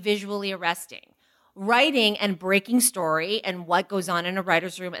can be visually arresting. Writing and breaking story and what goes on in a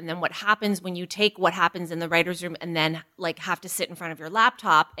writer's room and then what happens when you take what happens in the writer's room and then like have to sit in front of your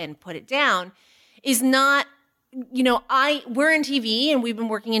laptop and put it down is not, you know, we're in TV and we've been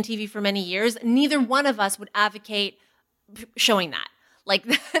working in TV for many years. Neither one of us would advocate showing that. Like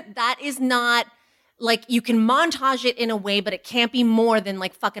that is not like you can montage it in a way, but it can't be more than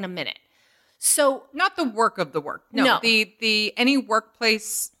like fucking a minute. So not the work of the work. No. The any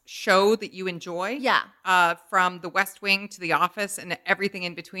workplace show that you enjoy, from The West Wing to The Office and everything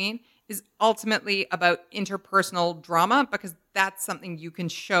in between, is ultimately about interpersonal drama, because that's something you can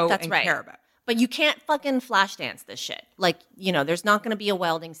show and care about. But you can't fucking flash dance this shit. Like, there's not going to be a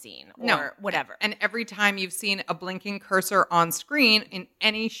welding scene or whatever. And every time you've seen a blinking cursor on screen in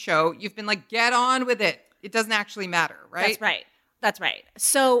any show, you've been like, get on with it. It doesn't actually matter, right? That's right.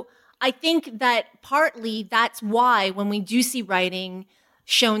 So I think that partly that's why when we do see writing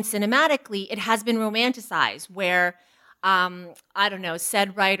shown cinematically, it has been romanticized where, I don't know,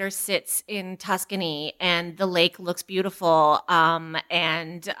 said writer sits in Tuscany and the lake looks beautiful. And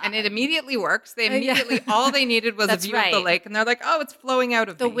it immediately works. They immediately, all they needed was a view of the lake, and they're like, oh, it's flowing out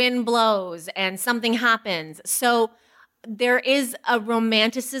of the wind blows and something happens. So there is a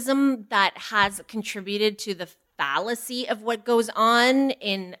romanticism that has contributed to the fallacy of what goes on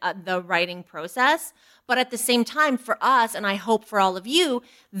in the writing process. But at the same time, for us, and I hope for all of you,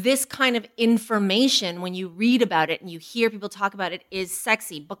 this kind of information, when you read about it and you hear people talk about it, is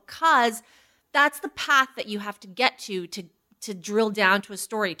sexy, because that's the path that you have to get to drill down to a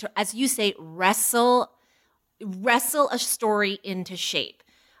story, to, as you say, wrestle a story into shape.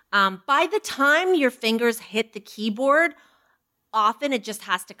 By the time your fingers hit the keyboard, often it just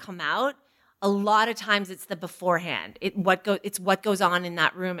has to come out. A lot of times it's the beforehand. It's what goes on in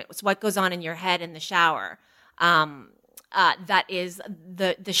that room. It's what goes on in your head in the shower. That is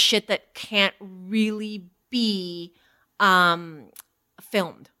the shit that can't really be filmed.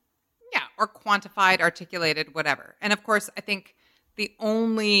 Yeah, or quantified, articulated, whatever. And of course, I think the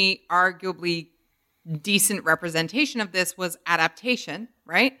only arguably decent representation of this was Adaptation,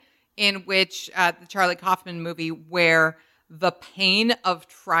 right? In which the Charlie Kaufman movie, where the pain of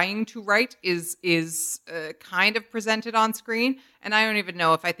trying to write is kind of presented on screen. And I don't even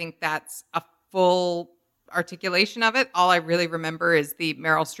know if I think that's a full articulation of it. All I really remember is the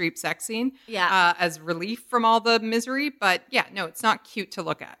Meryl Streep sex scene as relief from all the misery. But yeah, no, it's not cute to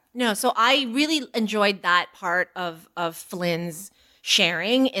look at. No, so I really enjoyed that part of Flynn's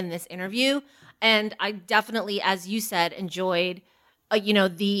sharing in this interview. And I definitely, as you said, enjoyed,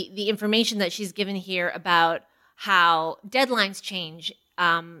 the information that she's given here about how deadlines change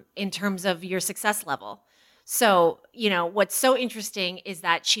in terms of your success level. So, what's so interesting is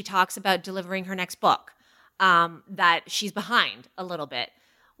that she talks about delivering her next book, that she's behind a little bit.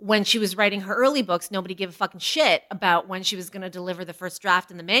 When she was writing her early books, nobody gave a fucking shit about when she was going to deliver the first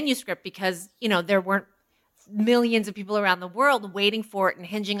draft in the manuscript because, there weren't millions of people around the world waiting for it and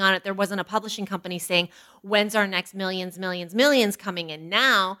hinging on it. There wasn't a publishing company saying, when's our next millions coming in?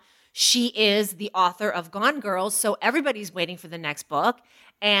 Now she is the author of Gone Girl, so everybody's waiting for the next book,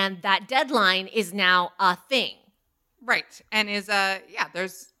 and that deadline is now a thing. Right, and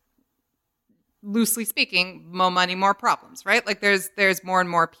there's, loosely speaking, more money, more problems, right? Like there's more and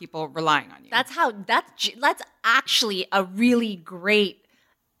more people relying on you. That's actually a really great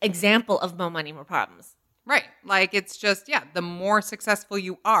example of more money, more problems. Right, like it's just, the more successful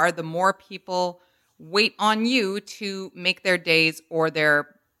you are, the more people wait on you to make their days or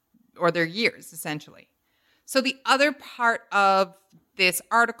their years, essentially. So the other part of this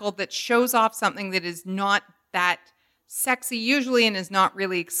article that shows off something that is not that sexy usually and is not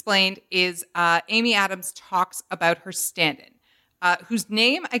really explained is Amy Adams talks about her stand-in, whose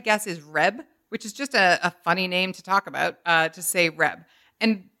name, I guess, is Reb, which is just a funny name to talk about, to say Reb.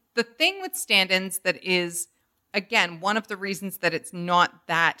 And the thing with stand-ins that is, again, one of the reasons that it's not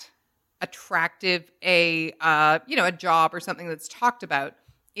that attractive a job or something that's talked about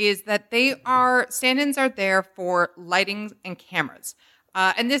is that stand-ins are there for lighting and cameras.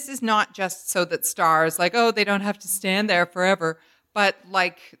 And this is not just so that stars, they don't have to stand there forever. But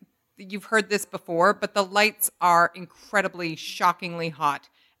you've heard this before, but the lights are incredibly, shockingly hot.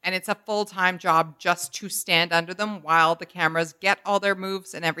 And it's a full-time job just to stand under them while the cameras get all their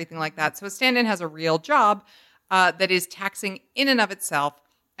moves and everything like that. So a stand-in has a real job that is taxing in and of itself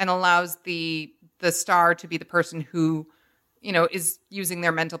and allows the star to be the person who is using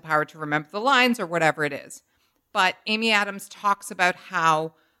their mental power to remember the lines or whatever it is. But Amy Adams talks about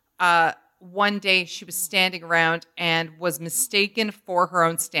how one day she was standing around and was mistaken for her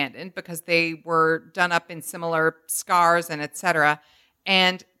own stand-in because they were done up in similar scars and etc.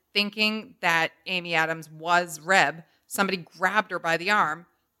 And thinking that Amy Adams was Reb, somebody grabbed her by the arm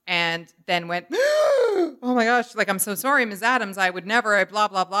and then went, oh my gosh, I'm so sorry, Ms. Adams, I would never, blah,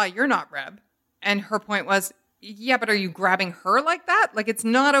 blah, blah, you're not Reb. And her point was, yeah, but are you grabbing her like that? It's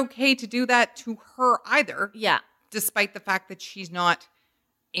not okay to do that to her either. Yeah. Despite the fact that she's not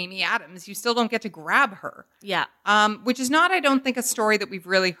Amy Adams, you still don't get to grab her. Yeah. Which is not, I don't think, a story that we've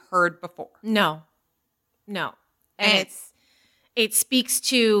really heard before. No. And It speaks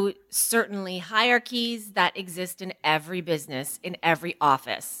to certainly hierarchies that exist in every business, in every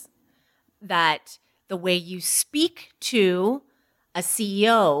office, that the way you speak to a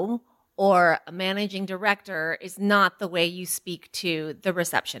CEO or a managing director is not the way you speak to the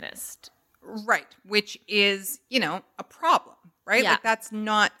receptionist. Right, which is, a problem, right? Yeah. Like that's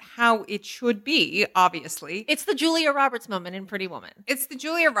not how it should be, obviously. It's the Julia Roberts moment in Pretty Woman. It's the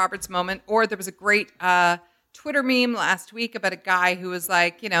Julia Roberts moment, or there was a great Twitter meme last week about a guy who was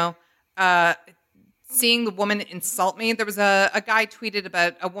like, seeing the woman insult me. There was a guy tweeted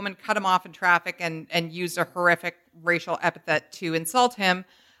about a woman cut him off in traffic and used a horrific racial epithet to insult him.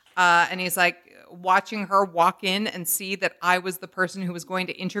 And he's like, watching her walk in and see that I was the person who was going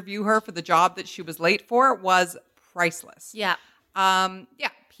to interview her for the job that she was late for was priceless. Yeah.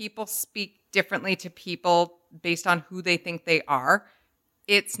 People speak differently to people based on who they think they are.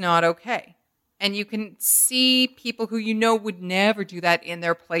 It's not okay. And you can see people who would never do that in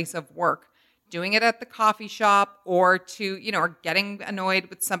their place of work, doing it at the coffee shop or or getting annoyed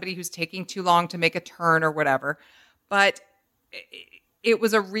with somebody who's taking too long to make a turn or whatever. But it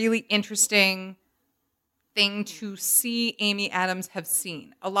was a really interesting thing to see Amy Adams have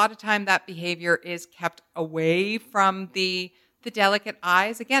seen. A lot of time that behavior is kept away from the delicate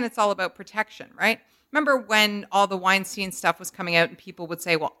eyes. Again, it's all about protection, right? Remember when all the Weinstein stuff was coming out and people would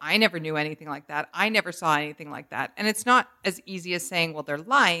say, well, I never knew anything like that. I never saw anything like that. And it's not as easy as saying, well, they're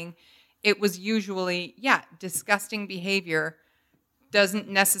lying. It was usually, disgusting behavior doesn't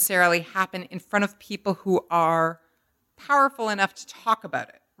necessarily happen in front of people who are powerful enough to talk about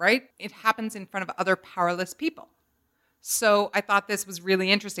it, right? It happens in front of other powerless people. So I thought this was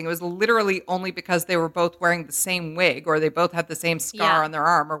really interesting. It was literally only because they were both wearing the same wig or they both had the same scar on their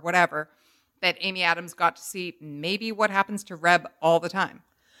arm or whatever that Amy Adams got to see maybe what happens to Reb all the time.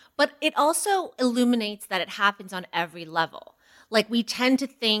 But it also illuminates that it happens on every level. Like we tend to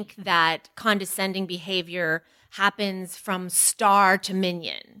think that condescending behavior happens from star to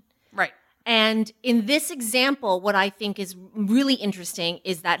minion. Right. And in this example, what I think is really interesting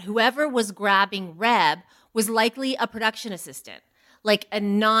is that whoever was grabbing Reb was likely a production assistant, like a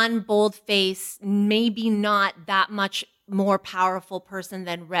non-bold-face, maybe not that much more powerful person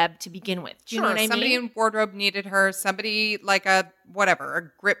than Reb to begin with. Do you know what I mean? Somebody in wardrobe needed her. Somebody like a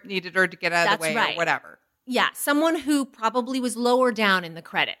grip needed her to get out of the way or whatever. Yeah, someone who probably was lower down in the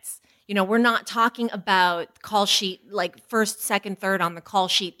credits. We're not talking about call sheet, like first, second, third on the call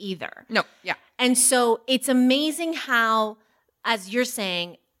sheet either. No, yeah. And so it's amazing how, as you're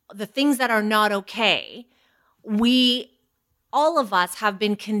saying, the things that are not okay, all of us have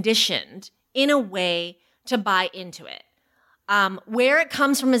been conditioned in a way to buy into it. Where it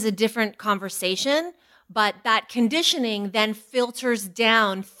comes from is a different conversation, but that conditioning then filters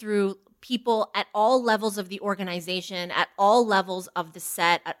down through people at all levels of the organization, at all levels of the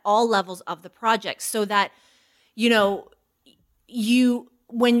set, at all levels of the project, so that,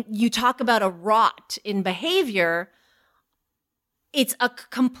 when you talk about a rot in behavior, it's a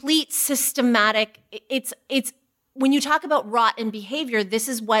complete systematic, it's when you talk about rot in behavior, this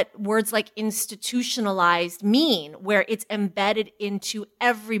is what words like institutionalized mean, where it's embedded into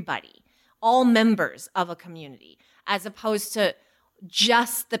everybody, all members of a community, as opposed to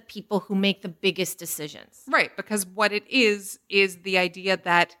just the people who make the biggest decisions. Right, because what it is the idea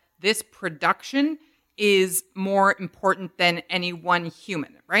that this production is more important than any one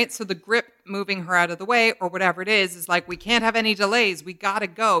human, right? So the grip moving her out of the way or whatever it is like, we can't have any delays. We got to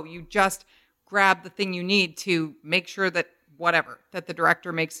go. You just grab the thing you need to make sure that that the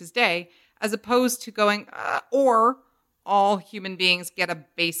director makes his day, as opposed to going, or all human beings get a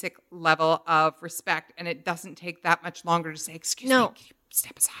basic level of respect, and it doesn't take that much longer to say, excuse me, can you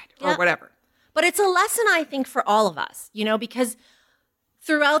step aside or whatever. But it's a lesson, I think, for all of us, because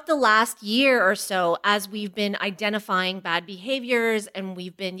throughout the last year or so, as we've been identifying bad behaviors and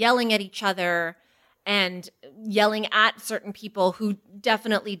we've been yelling at each other and yelling at certain people who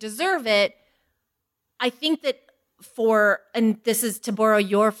definitely deserve it, I think that and this is to borrow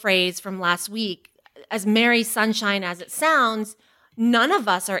your phrase from last week, as merry sunshine as it sounds, none of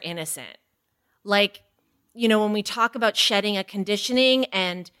us are innocent. Like, when we talk about shedding a conditioning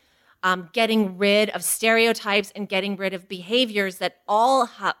and getting rid of stereotypes and getting rid of behaviors that all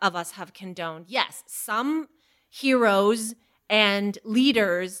of us have condoned, yes, some heroes and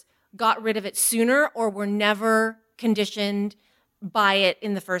leaders got rid of it sooner or were never conditioned by it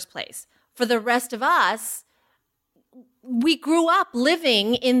in the first place. For the rest of us, we grew up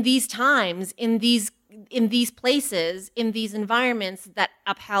living in these times, in these in these places, in these environments that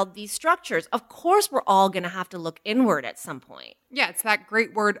upheld these structures. Of course, we're all going to have to look inward at some point. Yeah, it's that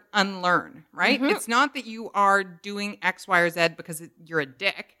great word, unlearn, right? It's not that you are doing X, Y, or Z because you're a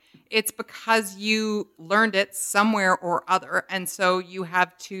dick. It's because you learned it somewhere or other. And so you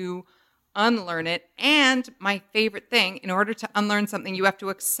have to unlearn it. And my favorite thing, in order to unlearn something, you have to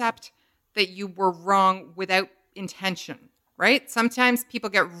accept that you were wrong without intention, right? Sometimes people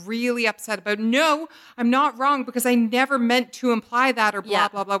get really upset about, no, I'm not wrong because I never meant to imply that or blah,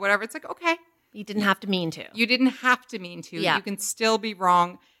 blah, blah, whatever. It's like, okay. You didn't have to mean to. You didn't have to mean to. Yeah. You can still be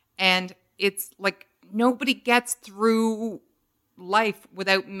wrong. And it's like nobody gets through life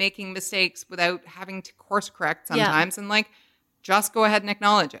without making mistakes, without having to course correct sometimes. And like, just go ahead and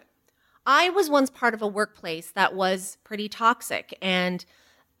acknowledge it. I was once part of a workplace that was pretty toxic, and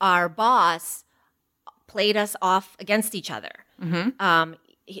our boss played us off against each other.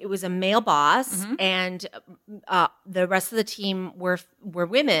 It was a male boss, and the rest of the team were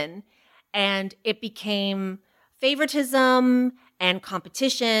women, and it became favoritism and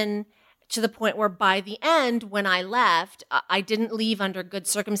competition to the point where by the end, when I left, I didn't leave under good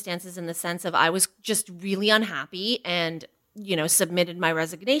circumstances in the sense of I was just really unhappy and, submitted my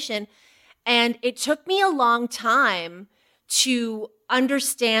resignation. And it took me a long time to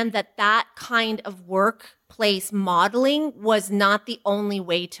understand that that kind of workplace modeling was not the only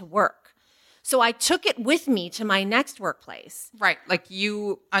way to work. So I took it with me to my next workplace. Right. Like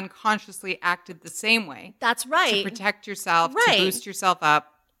you unconsciously acted the same way. That's right. To protect yourself, Right. to boost yourself up.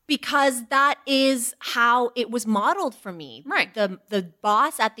 Because that is how it was modeled for me. Right. The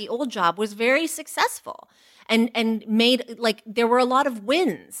boss at the old job was very successful and made, like, there were a lot of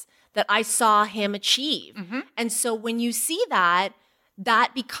wins that I saw him achieve. And so when you see that,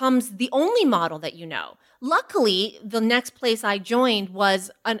 that becomes the only model that you know. Luckily, the next place I joined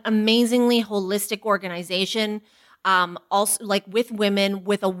was an amazingly holistic organization, also like with women,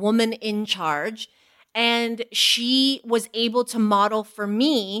 with a woman in charge. And she was able to model for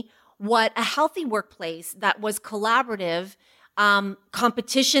me what a healthy workplace that was collaborative.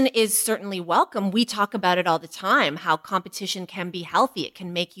 Competition is certainly welcome. We talk about it all the time, how competition can be healthy. It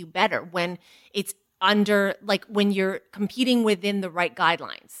can make you better when it's when you're competing within the right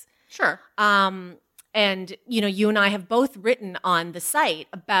guidelines. Sure. And, you and I have both written on the site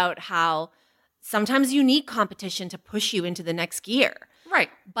about how sometimes you need competition to push you into the next gear. Right.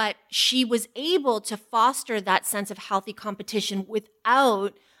 But she was able to foster that sense of healthy competition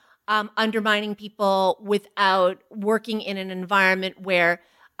without undermining people, without working in an environment where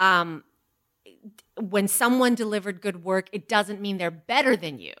when someone delivered good work, it doesn't mean they're better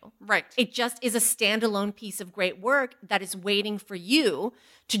than you. Right. It just is a standalone piece of great work that is waiting for you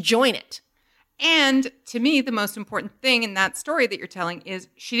to join it. And to me, the most important thing in that story that you're telling is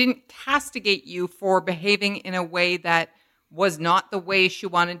she didn't castigate you for behaving in a way that was not the way she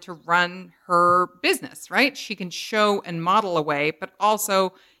wanted to run her business, right? She can show and model a way, but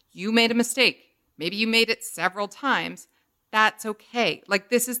also you made a mistake. Maybe you made it several times. That's okay. Like,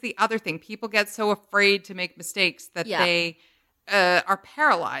 this is the other thing. People get so afraid to make mistakes that they are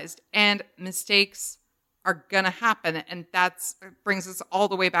paralyzed, and mistakes are going to happen. And that brings us all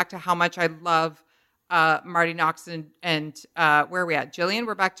the way back to how much I love Marty Knox and where are we at? Jillian?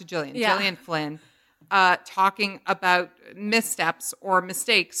 We're back to Jillian. Yeah. Jillian Flynn. Talking about missteps or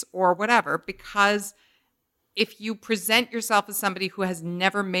mistakes or whatever, because if you present yourself as somebody who has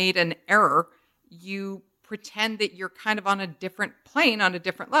never made an error, you pretend that you're kind of on a different plane, on a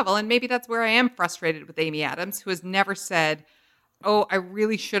different level. And maybe that's where I am frustrated with Amy Adams, who has never said, oh, I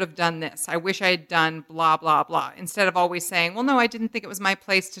really should have done this. I wish I had done blah, blah, blah. Instead of always saying, well, no, I didn't think it was my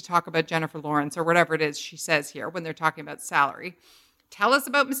place to talk about Jennifer Lawrence or whatever it is she says here when they're talking about salary. Tell us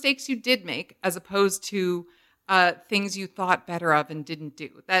about mistakes you did make as opposed to things you thought better of and didn't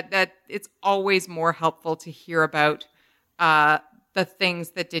do. That it's always more helpful to hear about the things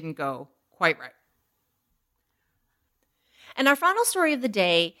that didn't go quite right. And our final story of the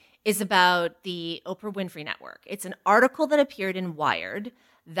day is about the Oprah Winfrey Network. It's an article that appeared in Wired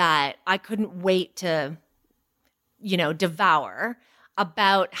that I couldn't wait to, devour,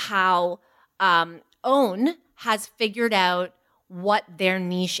 about how OWN has figured out what their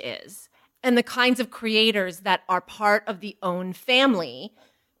niche is and the kinds of creators that are part of the OWN family.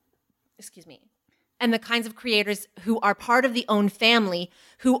 And the kinds of creators who are part of the OWN family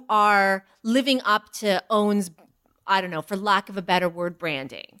who are living up to OWN's, for lack of a better word,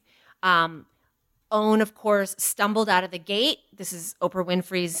 branding. OWN, of course, stumbled out of the gate. This is Oprah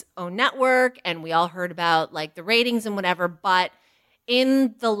Winfrey's own network, and we all heard about the ratings and whatever, but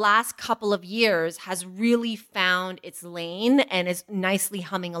in the last couple of years has really found its lane and is nicely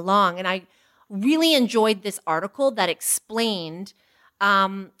humming along. And I really enjoyed this article that explained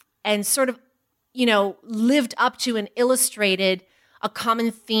and sort of, lived up to and illustrated a common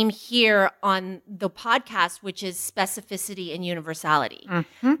theme here on the podcast, which is specificity and universality.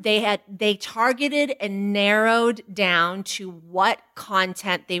 Mm-hmm. They targeted and narrowed down to what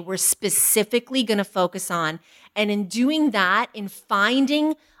content they were specifically going to focus on. And in doing that, in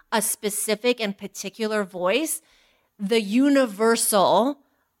finding a specific and particular voice, the universal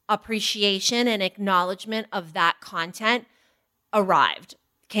appreciation and acknowledgement of that content arrived,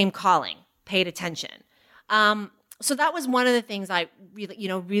 came calling, paid attention. So that was one of the things I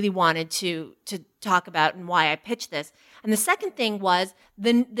really wanted to talk about and why I pitched this. And the second thing was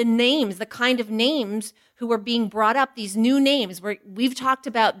the names, the kind of names who were being brought up, these new names where we've talked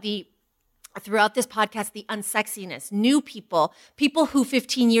about throughout this podcast, the unsexiness, new people who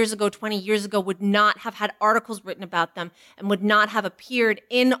 15 years ago, 20 years ago would not have had articles written about them and would not have appeared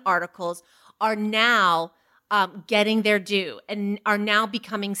in articles are now getting their due and are now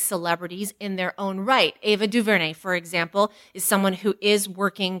becoming celebrities in their own right. Ava DuVernay, for example, is someone who is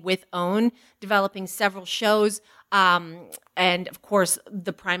working with OWN, developing several shows, and of course,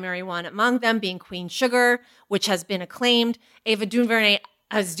 the primary one among them being Queen Sugar, which has been acclaimed. Ava DuVernay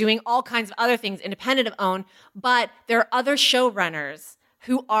is doing all kinds of other things independent of OWN, but there are other showrunners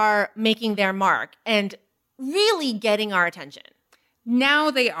who are making their mark and really getting our attention. Now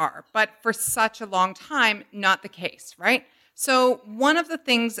they are, but for such a long time, not the case, right? So one of the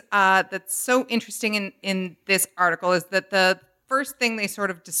things that's so interesting in this article is that the first thing they sort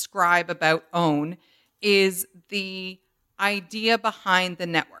of describe about OWN is the idea behind the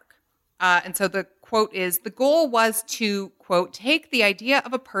network. And so the quote is, the goal was to, quote, take the idea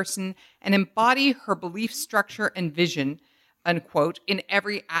of a person and embody her belief structure and vision, unquote, in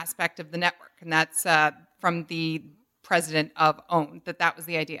every aspect of the network. And that's from the president of OWN, that was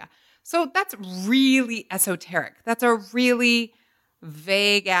the idea. So that's really esoteric. That's a really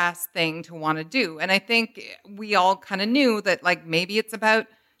vague ass thing to want to do. And I think we all kind of knew that like maybe it's about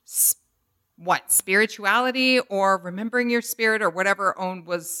spirituality or remembering your spirit or whatever OWN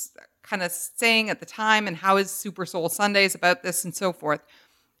was kind of saying at the time, and how is Super Soul Sundays about this and so forth.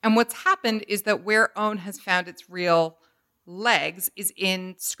 And what's happened is that where OWN has found its real legs is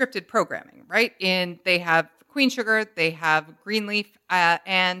in scripted programming, right? They have Queen Sugar, they have Greenleaf,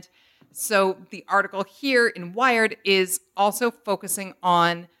 and so the article here in Wired is also focusing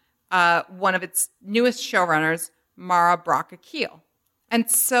on one of its newest showrunners, Mara Brock Akil.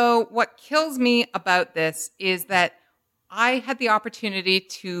 And so what kills me about this is that I had the opportunity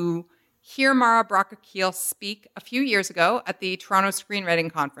to hear Mara Brock Akil speak a few years ago at the Toronto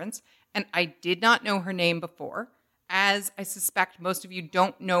Screenwriting Conference, and I did not know her name before, as I suspect most of you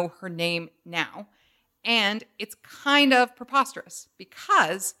don't know her name now. And it's kind of preposterous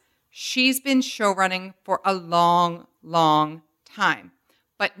because she's been showrunning for a long, long time,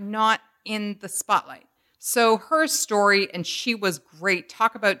 but not in the spotlight. So her story, and she was great.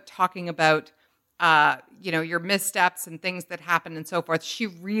 Talking about your missteps and things that happened and so forth. She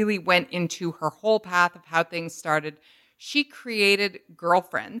really went into her whole path of how things started. She created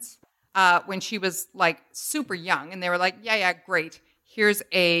Girlfriends when she was like super young, and they were like, yeah, great. Here's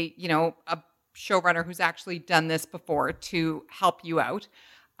a showrunner who's actually done this before to help you out.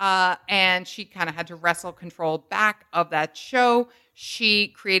 And she kind of had to wrestle control back of that show. She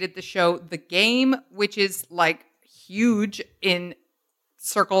created the show The Game, which is like huge in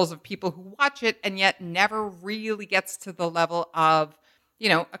circles of people who watch it and yet never really gets to the level of,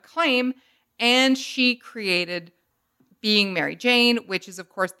 acclaim. And she created Being Mary Jane, which is, of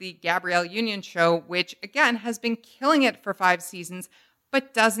course, the Gabrielle Union show, which, again, has been killing it for 5 seasons,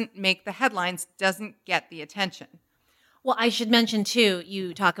 but doesn't make the headlines, doesn't get the attention. Well, I should mention, too,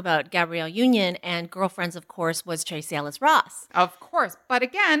 you talk about Gabrielle Union, and Girlfriends, of course, was Tracee Ellis Ross. Of course. But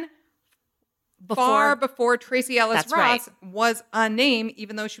again, far before Tracee Ellis Ross was a name,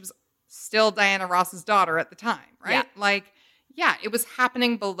 even though she was still Diana Ross's daughter at the time, right? Yeah. It was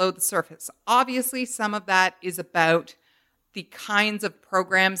happening below the surface. Obviously, some of that is about the kinds of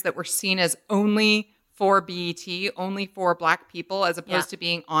programs that were seen as only for BET, only for Black people, as opposed to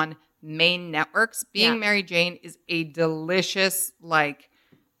being on main networks. Being Mary Jane is a delicious,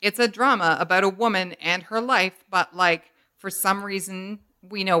 it's a drama about a woman and her life, but for some reason,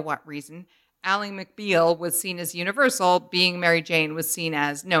 we know what reason, Ally McBeal was seen as universal. Being Mary Jane was seen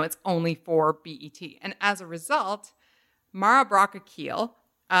as, no, it's only for BET. And as a result, Mara Brock Akil,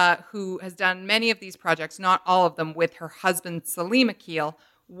 who has done many of these projects, not all of them, with her husband, Salim Akil,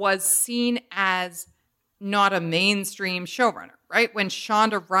 was seen as not a mainstream showrunner, right? When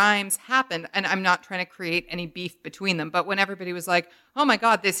Shonda Rhimes happened, and I'm not trying to create any beef between them, but when everybody was like, oh my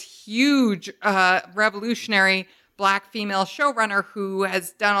God, this huge revolutionary Black female showrunner who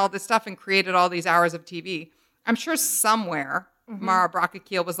has done all this stuff and created all these hours of TV, I'm sure somewhere Mara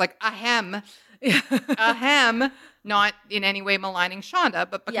Brock-Akil was like, ahem, ahem, not in any way maligning Shonda,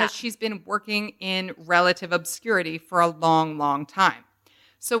 but because she's been working in relative obscurity for a long, long time.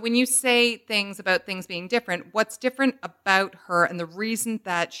 So when you say things about things being different, what's different about her and the reason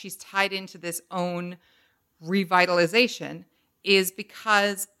that she's tied into this own revitalization is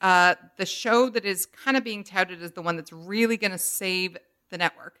because the show that is kind of being touted as the one that's really going to save the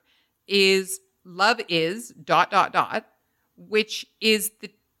network is Love Is ... which is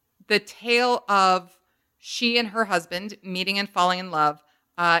the tale of she and her husband meeting and falling in love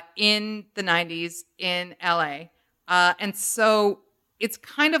in the 90s in LA. And so it's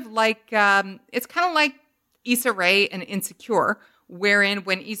kind of like Issa Rae and Insecure, wherein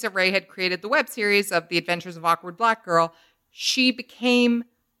when Issa Rae had created the web series of The Adventures of Awkward Black Girl, she became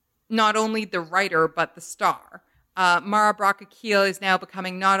not only the writer but the star. Mara Brock-Akil is now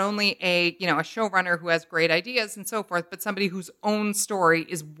becoming not only a showrunner who has great ideas and so forth, but somebody whose own story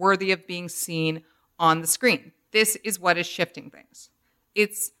is worthy of being seen on the screen. This is what is shifting things.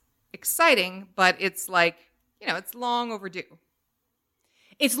 It's exciting, but it's like, it's long overdue.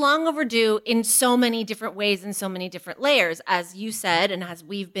 It's long overdue in so many different ways and so many different layers. As you said, and as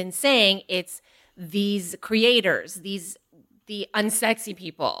we've been saying, it's these creators, the unsexy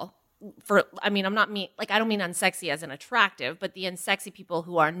people. I don't mean unsexy as in attractive, but the unsexy people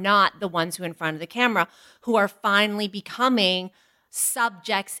who are not the ones who are in front of the camera, who are finally becoming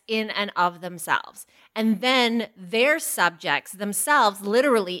subjects in and of themselves. And then their subjects themselves,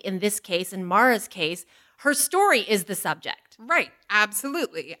 literally in this case, in Mara's case, her story is the subject. Right.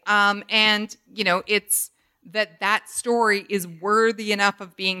 Absolutely. And it's that story is worthy enough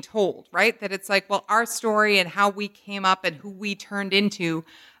of being told, right? That it's like, well, our story and how we came up and who we turned into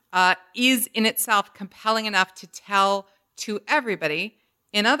is in itself compelling enough to tell to everybody.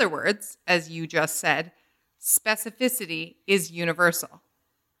 In other words, as you just said, specificity is universal,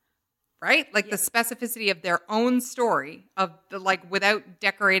 right? Like the specificity of their own story without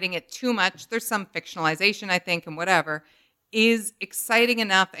decorating it too much. There's some fictionalization, I think, and whatever, is exciting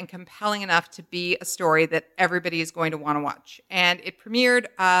enough and compelling enough to be a story that everybody is going to want to watch. And it premiered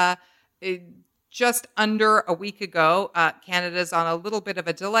just under a week ago. Canada's on a little bit of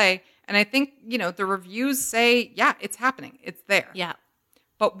a delay. And I think, the reviews say, yeah, it's happening. It's there. Yeah.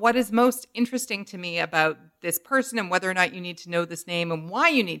 But what is most interesting to me about this person and whether or not you need to know this name and why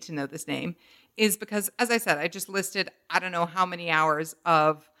you need to know this name is because, as I said, I just listed, I don't know how many hours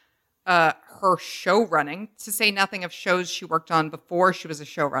of her show running, to say nothing of shows she worked on before she was a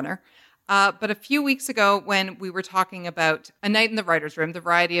showrunner. But a few weeks ago when we were talking about A Night in the Writer's Room, the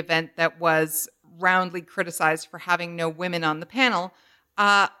variety event that was roundly criticized for having no women on the panel,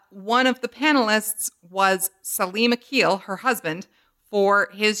 one of the panelists was Salim Akil, her husband, for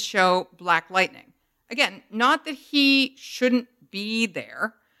his show Black Lightning. Again, not that he shouldn't be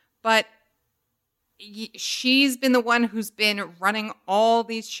there, but she's been the one who's been running all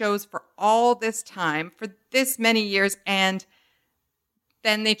these shows for all this time, for this many years, and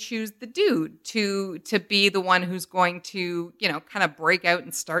then they choose the dude to be the one who's going to, kind of break out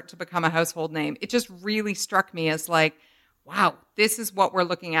and start to become a household name. It just really struck me as like, wow, this is what we're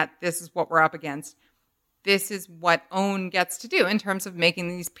looking at. This is what we're up against. This is what OWN gets to do in terms of making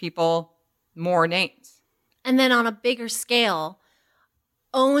these people more names. And then on a bigger scale,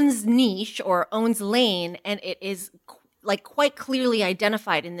 OWN's niche or OWN's lane, and it is quite clearly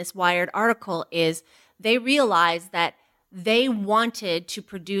identified in this Wired article, is they realized that they wanted to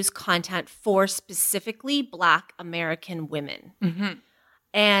produce content for specifically Black American women. Mm-hmm.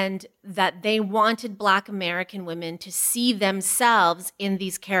 And that they wanted Black American women to see themselves in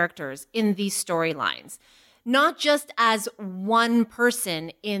these characters, in these storylines, not just as one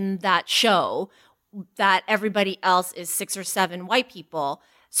person in that show that everybody else is 6 or 7 white people,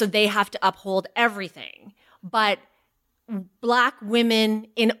 so they have to uphold everything, but Black women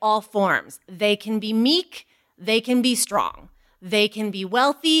in all forms. They can be meek, they can be strong, they can be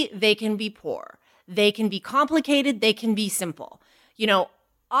wealthy, they can be poor, they can be complicated, they can be simple.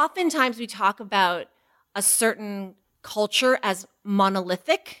 Oftentimes we talk about a certain culture as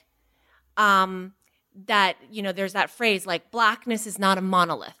monolithic, that, there's that phrase like Blackness is not a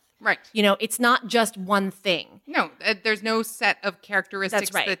monolith. Right. It's not just one thing. No, there's no set of characteristics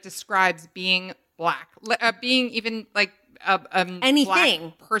that describes being Black, being even like anything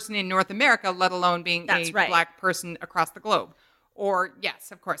Black person in North America, let alone being Black person across the globe. Or,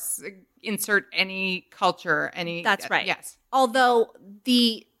 yes, of course, insert any culture, That's right. Yes. Although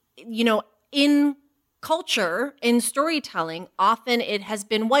in culture, in storytelling, often it has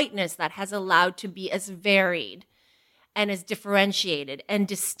been whiteness that has allowed to be as varied and as differentiated and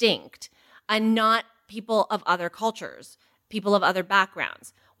distinct, and not people of other cultures, people of other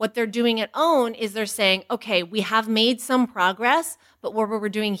backgrounds. What they're doing at OWN is they're saying, okay, we have made some progress, but what we're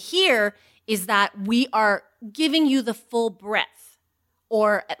doing here is that we are giving you the full breadth,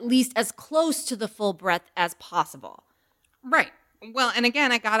 or at least as close to the full breadth as possible. Right. Well, and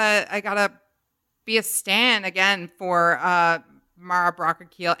again, I gotta be a stan again for Mara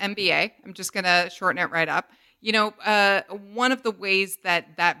Brock-Akil, MBA. I'm just gonna shorten it right up. One of the ways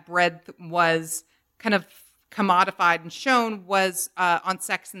that breadth was kind of commodified and shown was on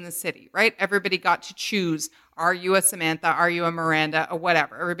Sex and the City, right? Everybody got to choose, are you a Samantha, are you a Miranda, or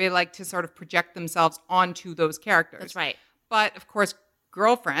whatever. Everybody liked to sort of project themselves onto those characters. That's right. But, of course,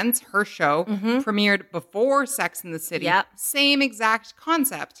 Girlfriends, her show, premiered before Sex and the City. Yep. Same exact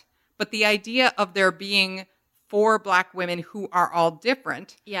concept. But the idea of there being 4 Black women who are all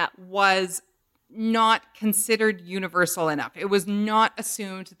different was not considered universal enough. It was not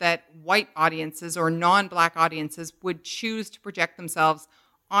assumed that white audiences or non-Black audiences would choose to project themselves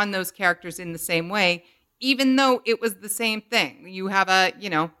on those characters in the same way, even though it was the same thing. You have a,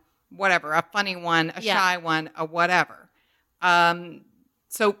 whatever, a funny one, a shy one, a whatever.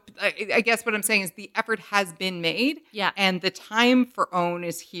 So I guess what I'm saying is the effort has been made, and the time for OWN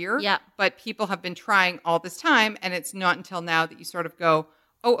is here, but people have been trying all this time, and it's not until now that you sort of go,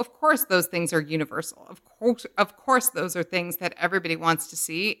 oh, of course those things are universal. Of course those are things that everybody wants to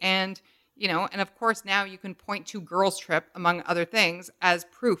see. And, and of course now you can point to Girls Trip, among other things, as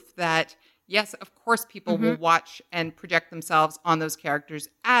proof that, yes, of course people will watch and project themselves on those characters,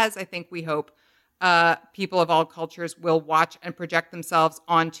 as I think we hope people of all cultures will watch and project themselves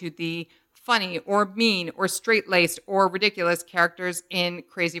onto the funny or mean or straight-laced or ridiculous characters in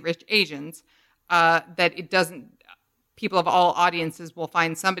Crazy Rich Asians, that it doesn't... people of all audiences will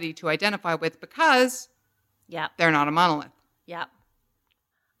find somebody to identify with because they're not a monolith. Yeah.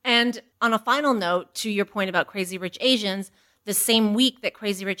 And on a final note, to your point about Crazy Rich Asians, the same week that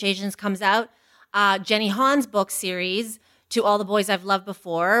Crazy Rich Asians comes out, Jenny Han's book series, To All the Boys I've Loved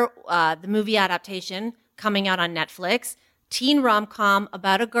Before, the movie adaptation coming out on Netflix, teen rom-com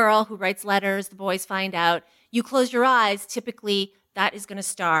about a girl who writes letters, the boys find out. You close your eyes, typically that is going to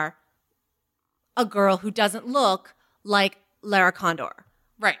star a girl who doesn't look like Lara Condor.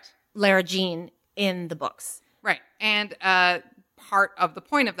 Right. Lara Jean in the books. Right. And part of the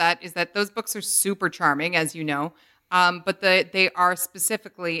point of that is that those books are super charming, as you know, but they are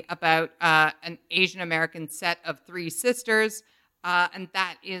specifically about an Asian American set of 3 sisters, and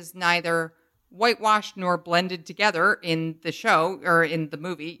that is neither whitewashed nor blended together in the show or in the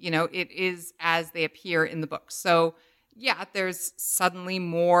movie. It is as they appear in the books. So, there's suddenly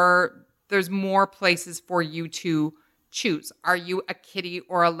there's more places for you to choose. Are you a Kitty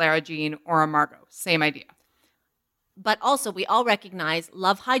or a Lara Jean or a Margot? Same idea. But also, we all recognize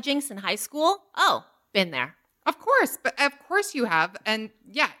love hijinks in high school. Oh, been there. Of course. But of course you have. And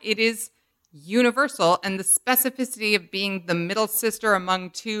it is universal. And the specificity of being the middle sister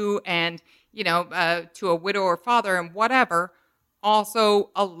among 2 and, to a widower father and whatever also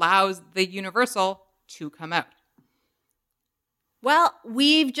allows the universal to come out. Well,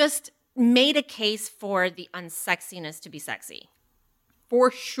 we've just made a case for the unsexiness to be sexy. For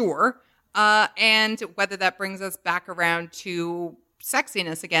sure. And whether that brings us back around to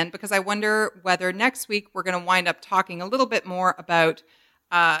sexiness again, because I wonder whether next week we're going to wind up talking a little bit more about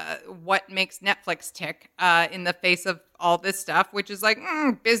what makes Netflix tick in the face of all this stuff, which is like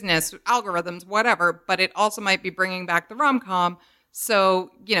business, algorithms, whatever. But it also might be bringing back the rom-com.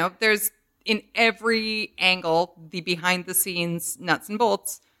 So, there's in every angle, the behind the scenes nuts and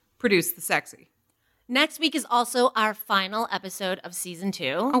bolts produce the sexy. Next week is also our final episode of season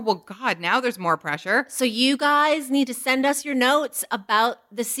 2. Oh, well, God, now there's more pressure. So you guys need to send us your notes about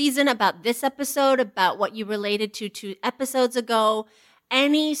the season, about this episode, about what you related to 2 episodes ago.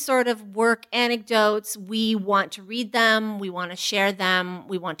 Any sort of work anecdotes, we want to read them. We want to share them.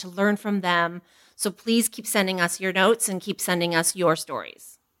 We want to learn from them. So please keep sending us your notes and keep sending us your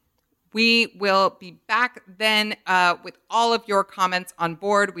stories. We will be back then with all of your comments on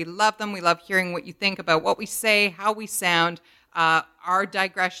board. We love them. We love hearing what you think about what we say, how we sound, our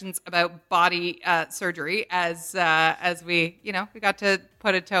digressions about body surgery as we, we got to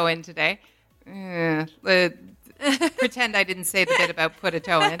put a toe in today. Pretend I didn't say the bit about put a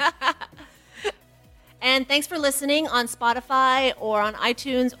toe in. And thanks for listening on Spotify or on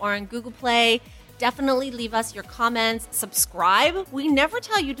iTunes or on Google Play. definitely leave us your comments. Subscribe. We never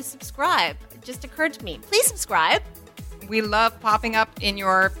tell you to subscribe. It just occurred to me. Please subscribe. We love popping up in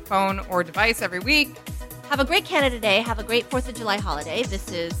your phone or device every week. Have a great Canada Day. Have a great 4th of July holiday.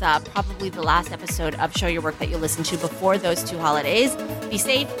 This is probably the last episode of Show Your Work that you'll listen to before those two holidays. Be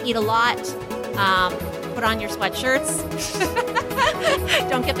safe, eat a lot, put on your sweatshirts.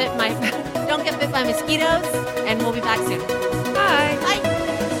 Don't get bit by mosquitoes, and we'll be back soon. Bye. Bye.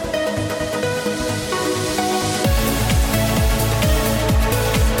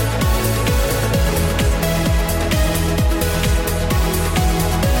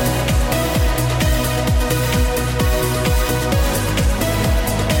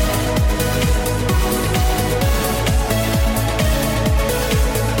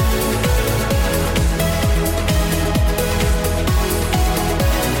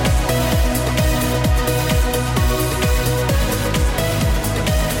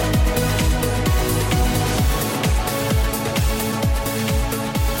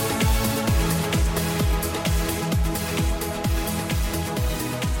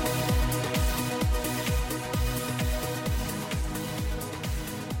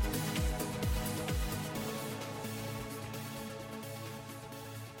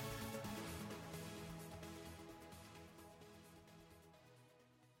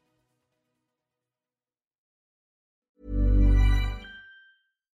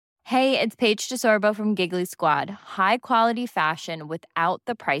 Hey, it's Paige DeSorbo from Giggly Squad. High quality fashion without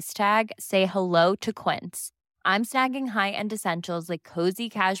the price tag. Say hello to Quince. I'm snagging high-end essentials like cozy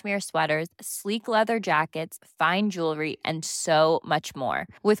cashmere sweaters, sleek leather jackets, fine jewelry, and so much more.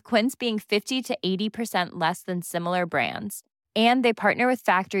 With Quince being 50 to 80% less than similar brands. And they partner with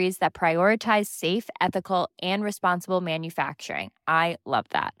factories that prioritize safe, ethical, and responsible manufacturing. I love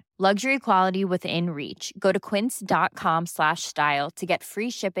that. Luxury quality within reach. Go to quince.com/style to get free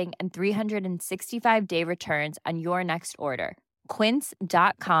shipping and 365-day returns on your next order.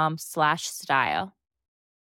 Quince.com/style.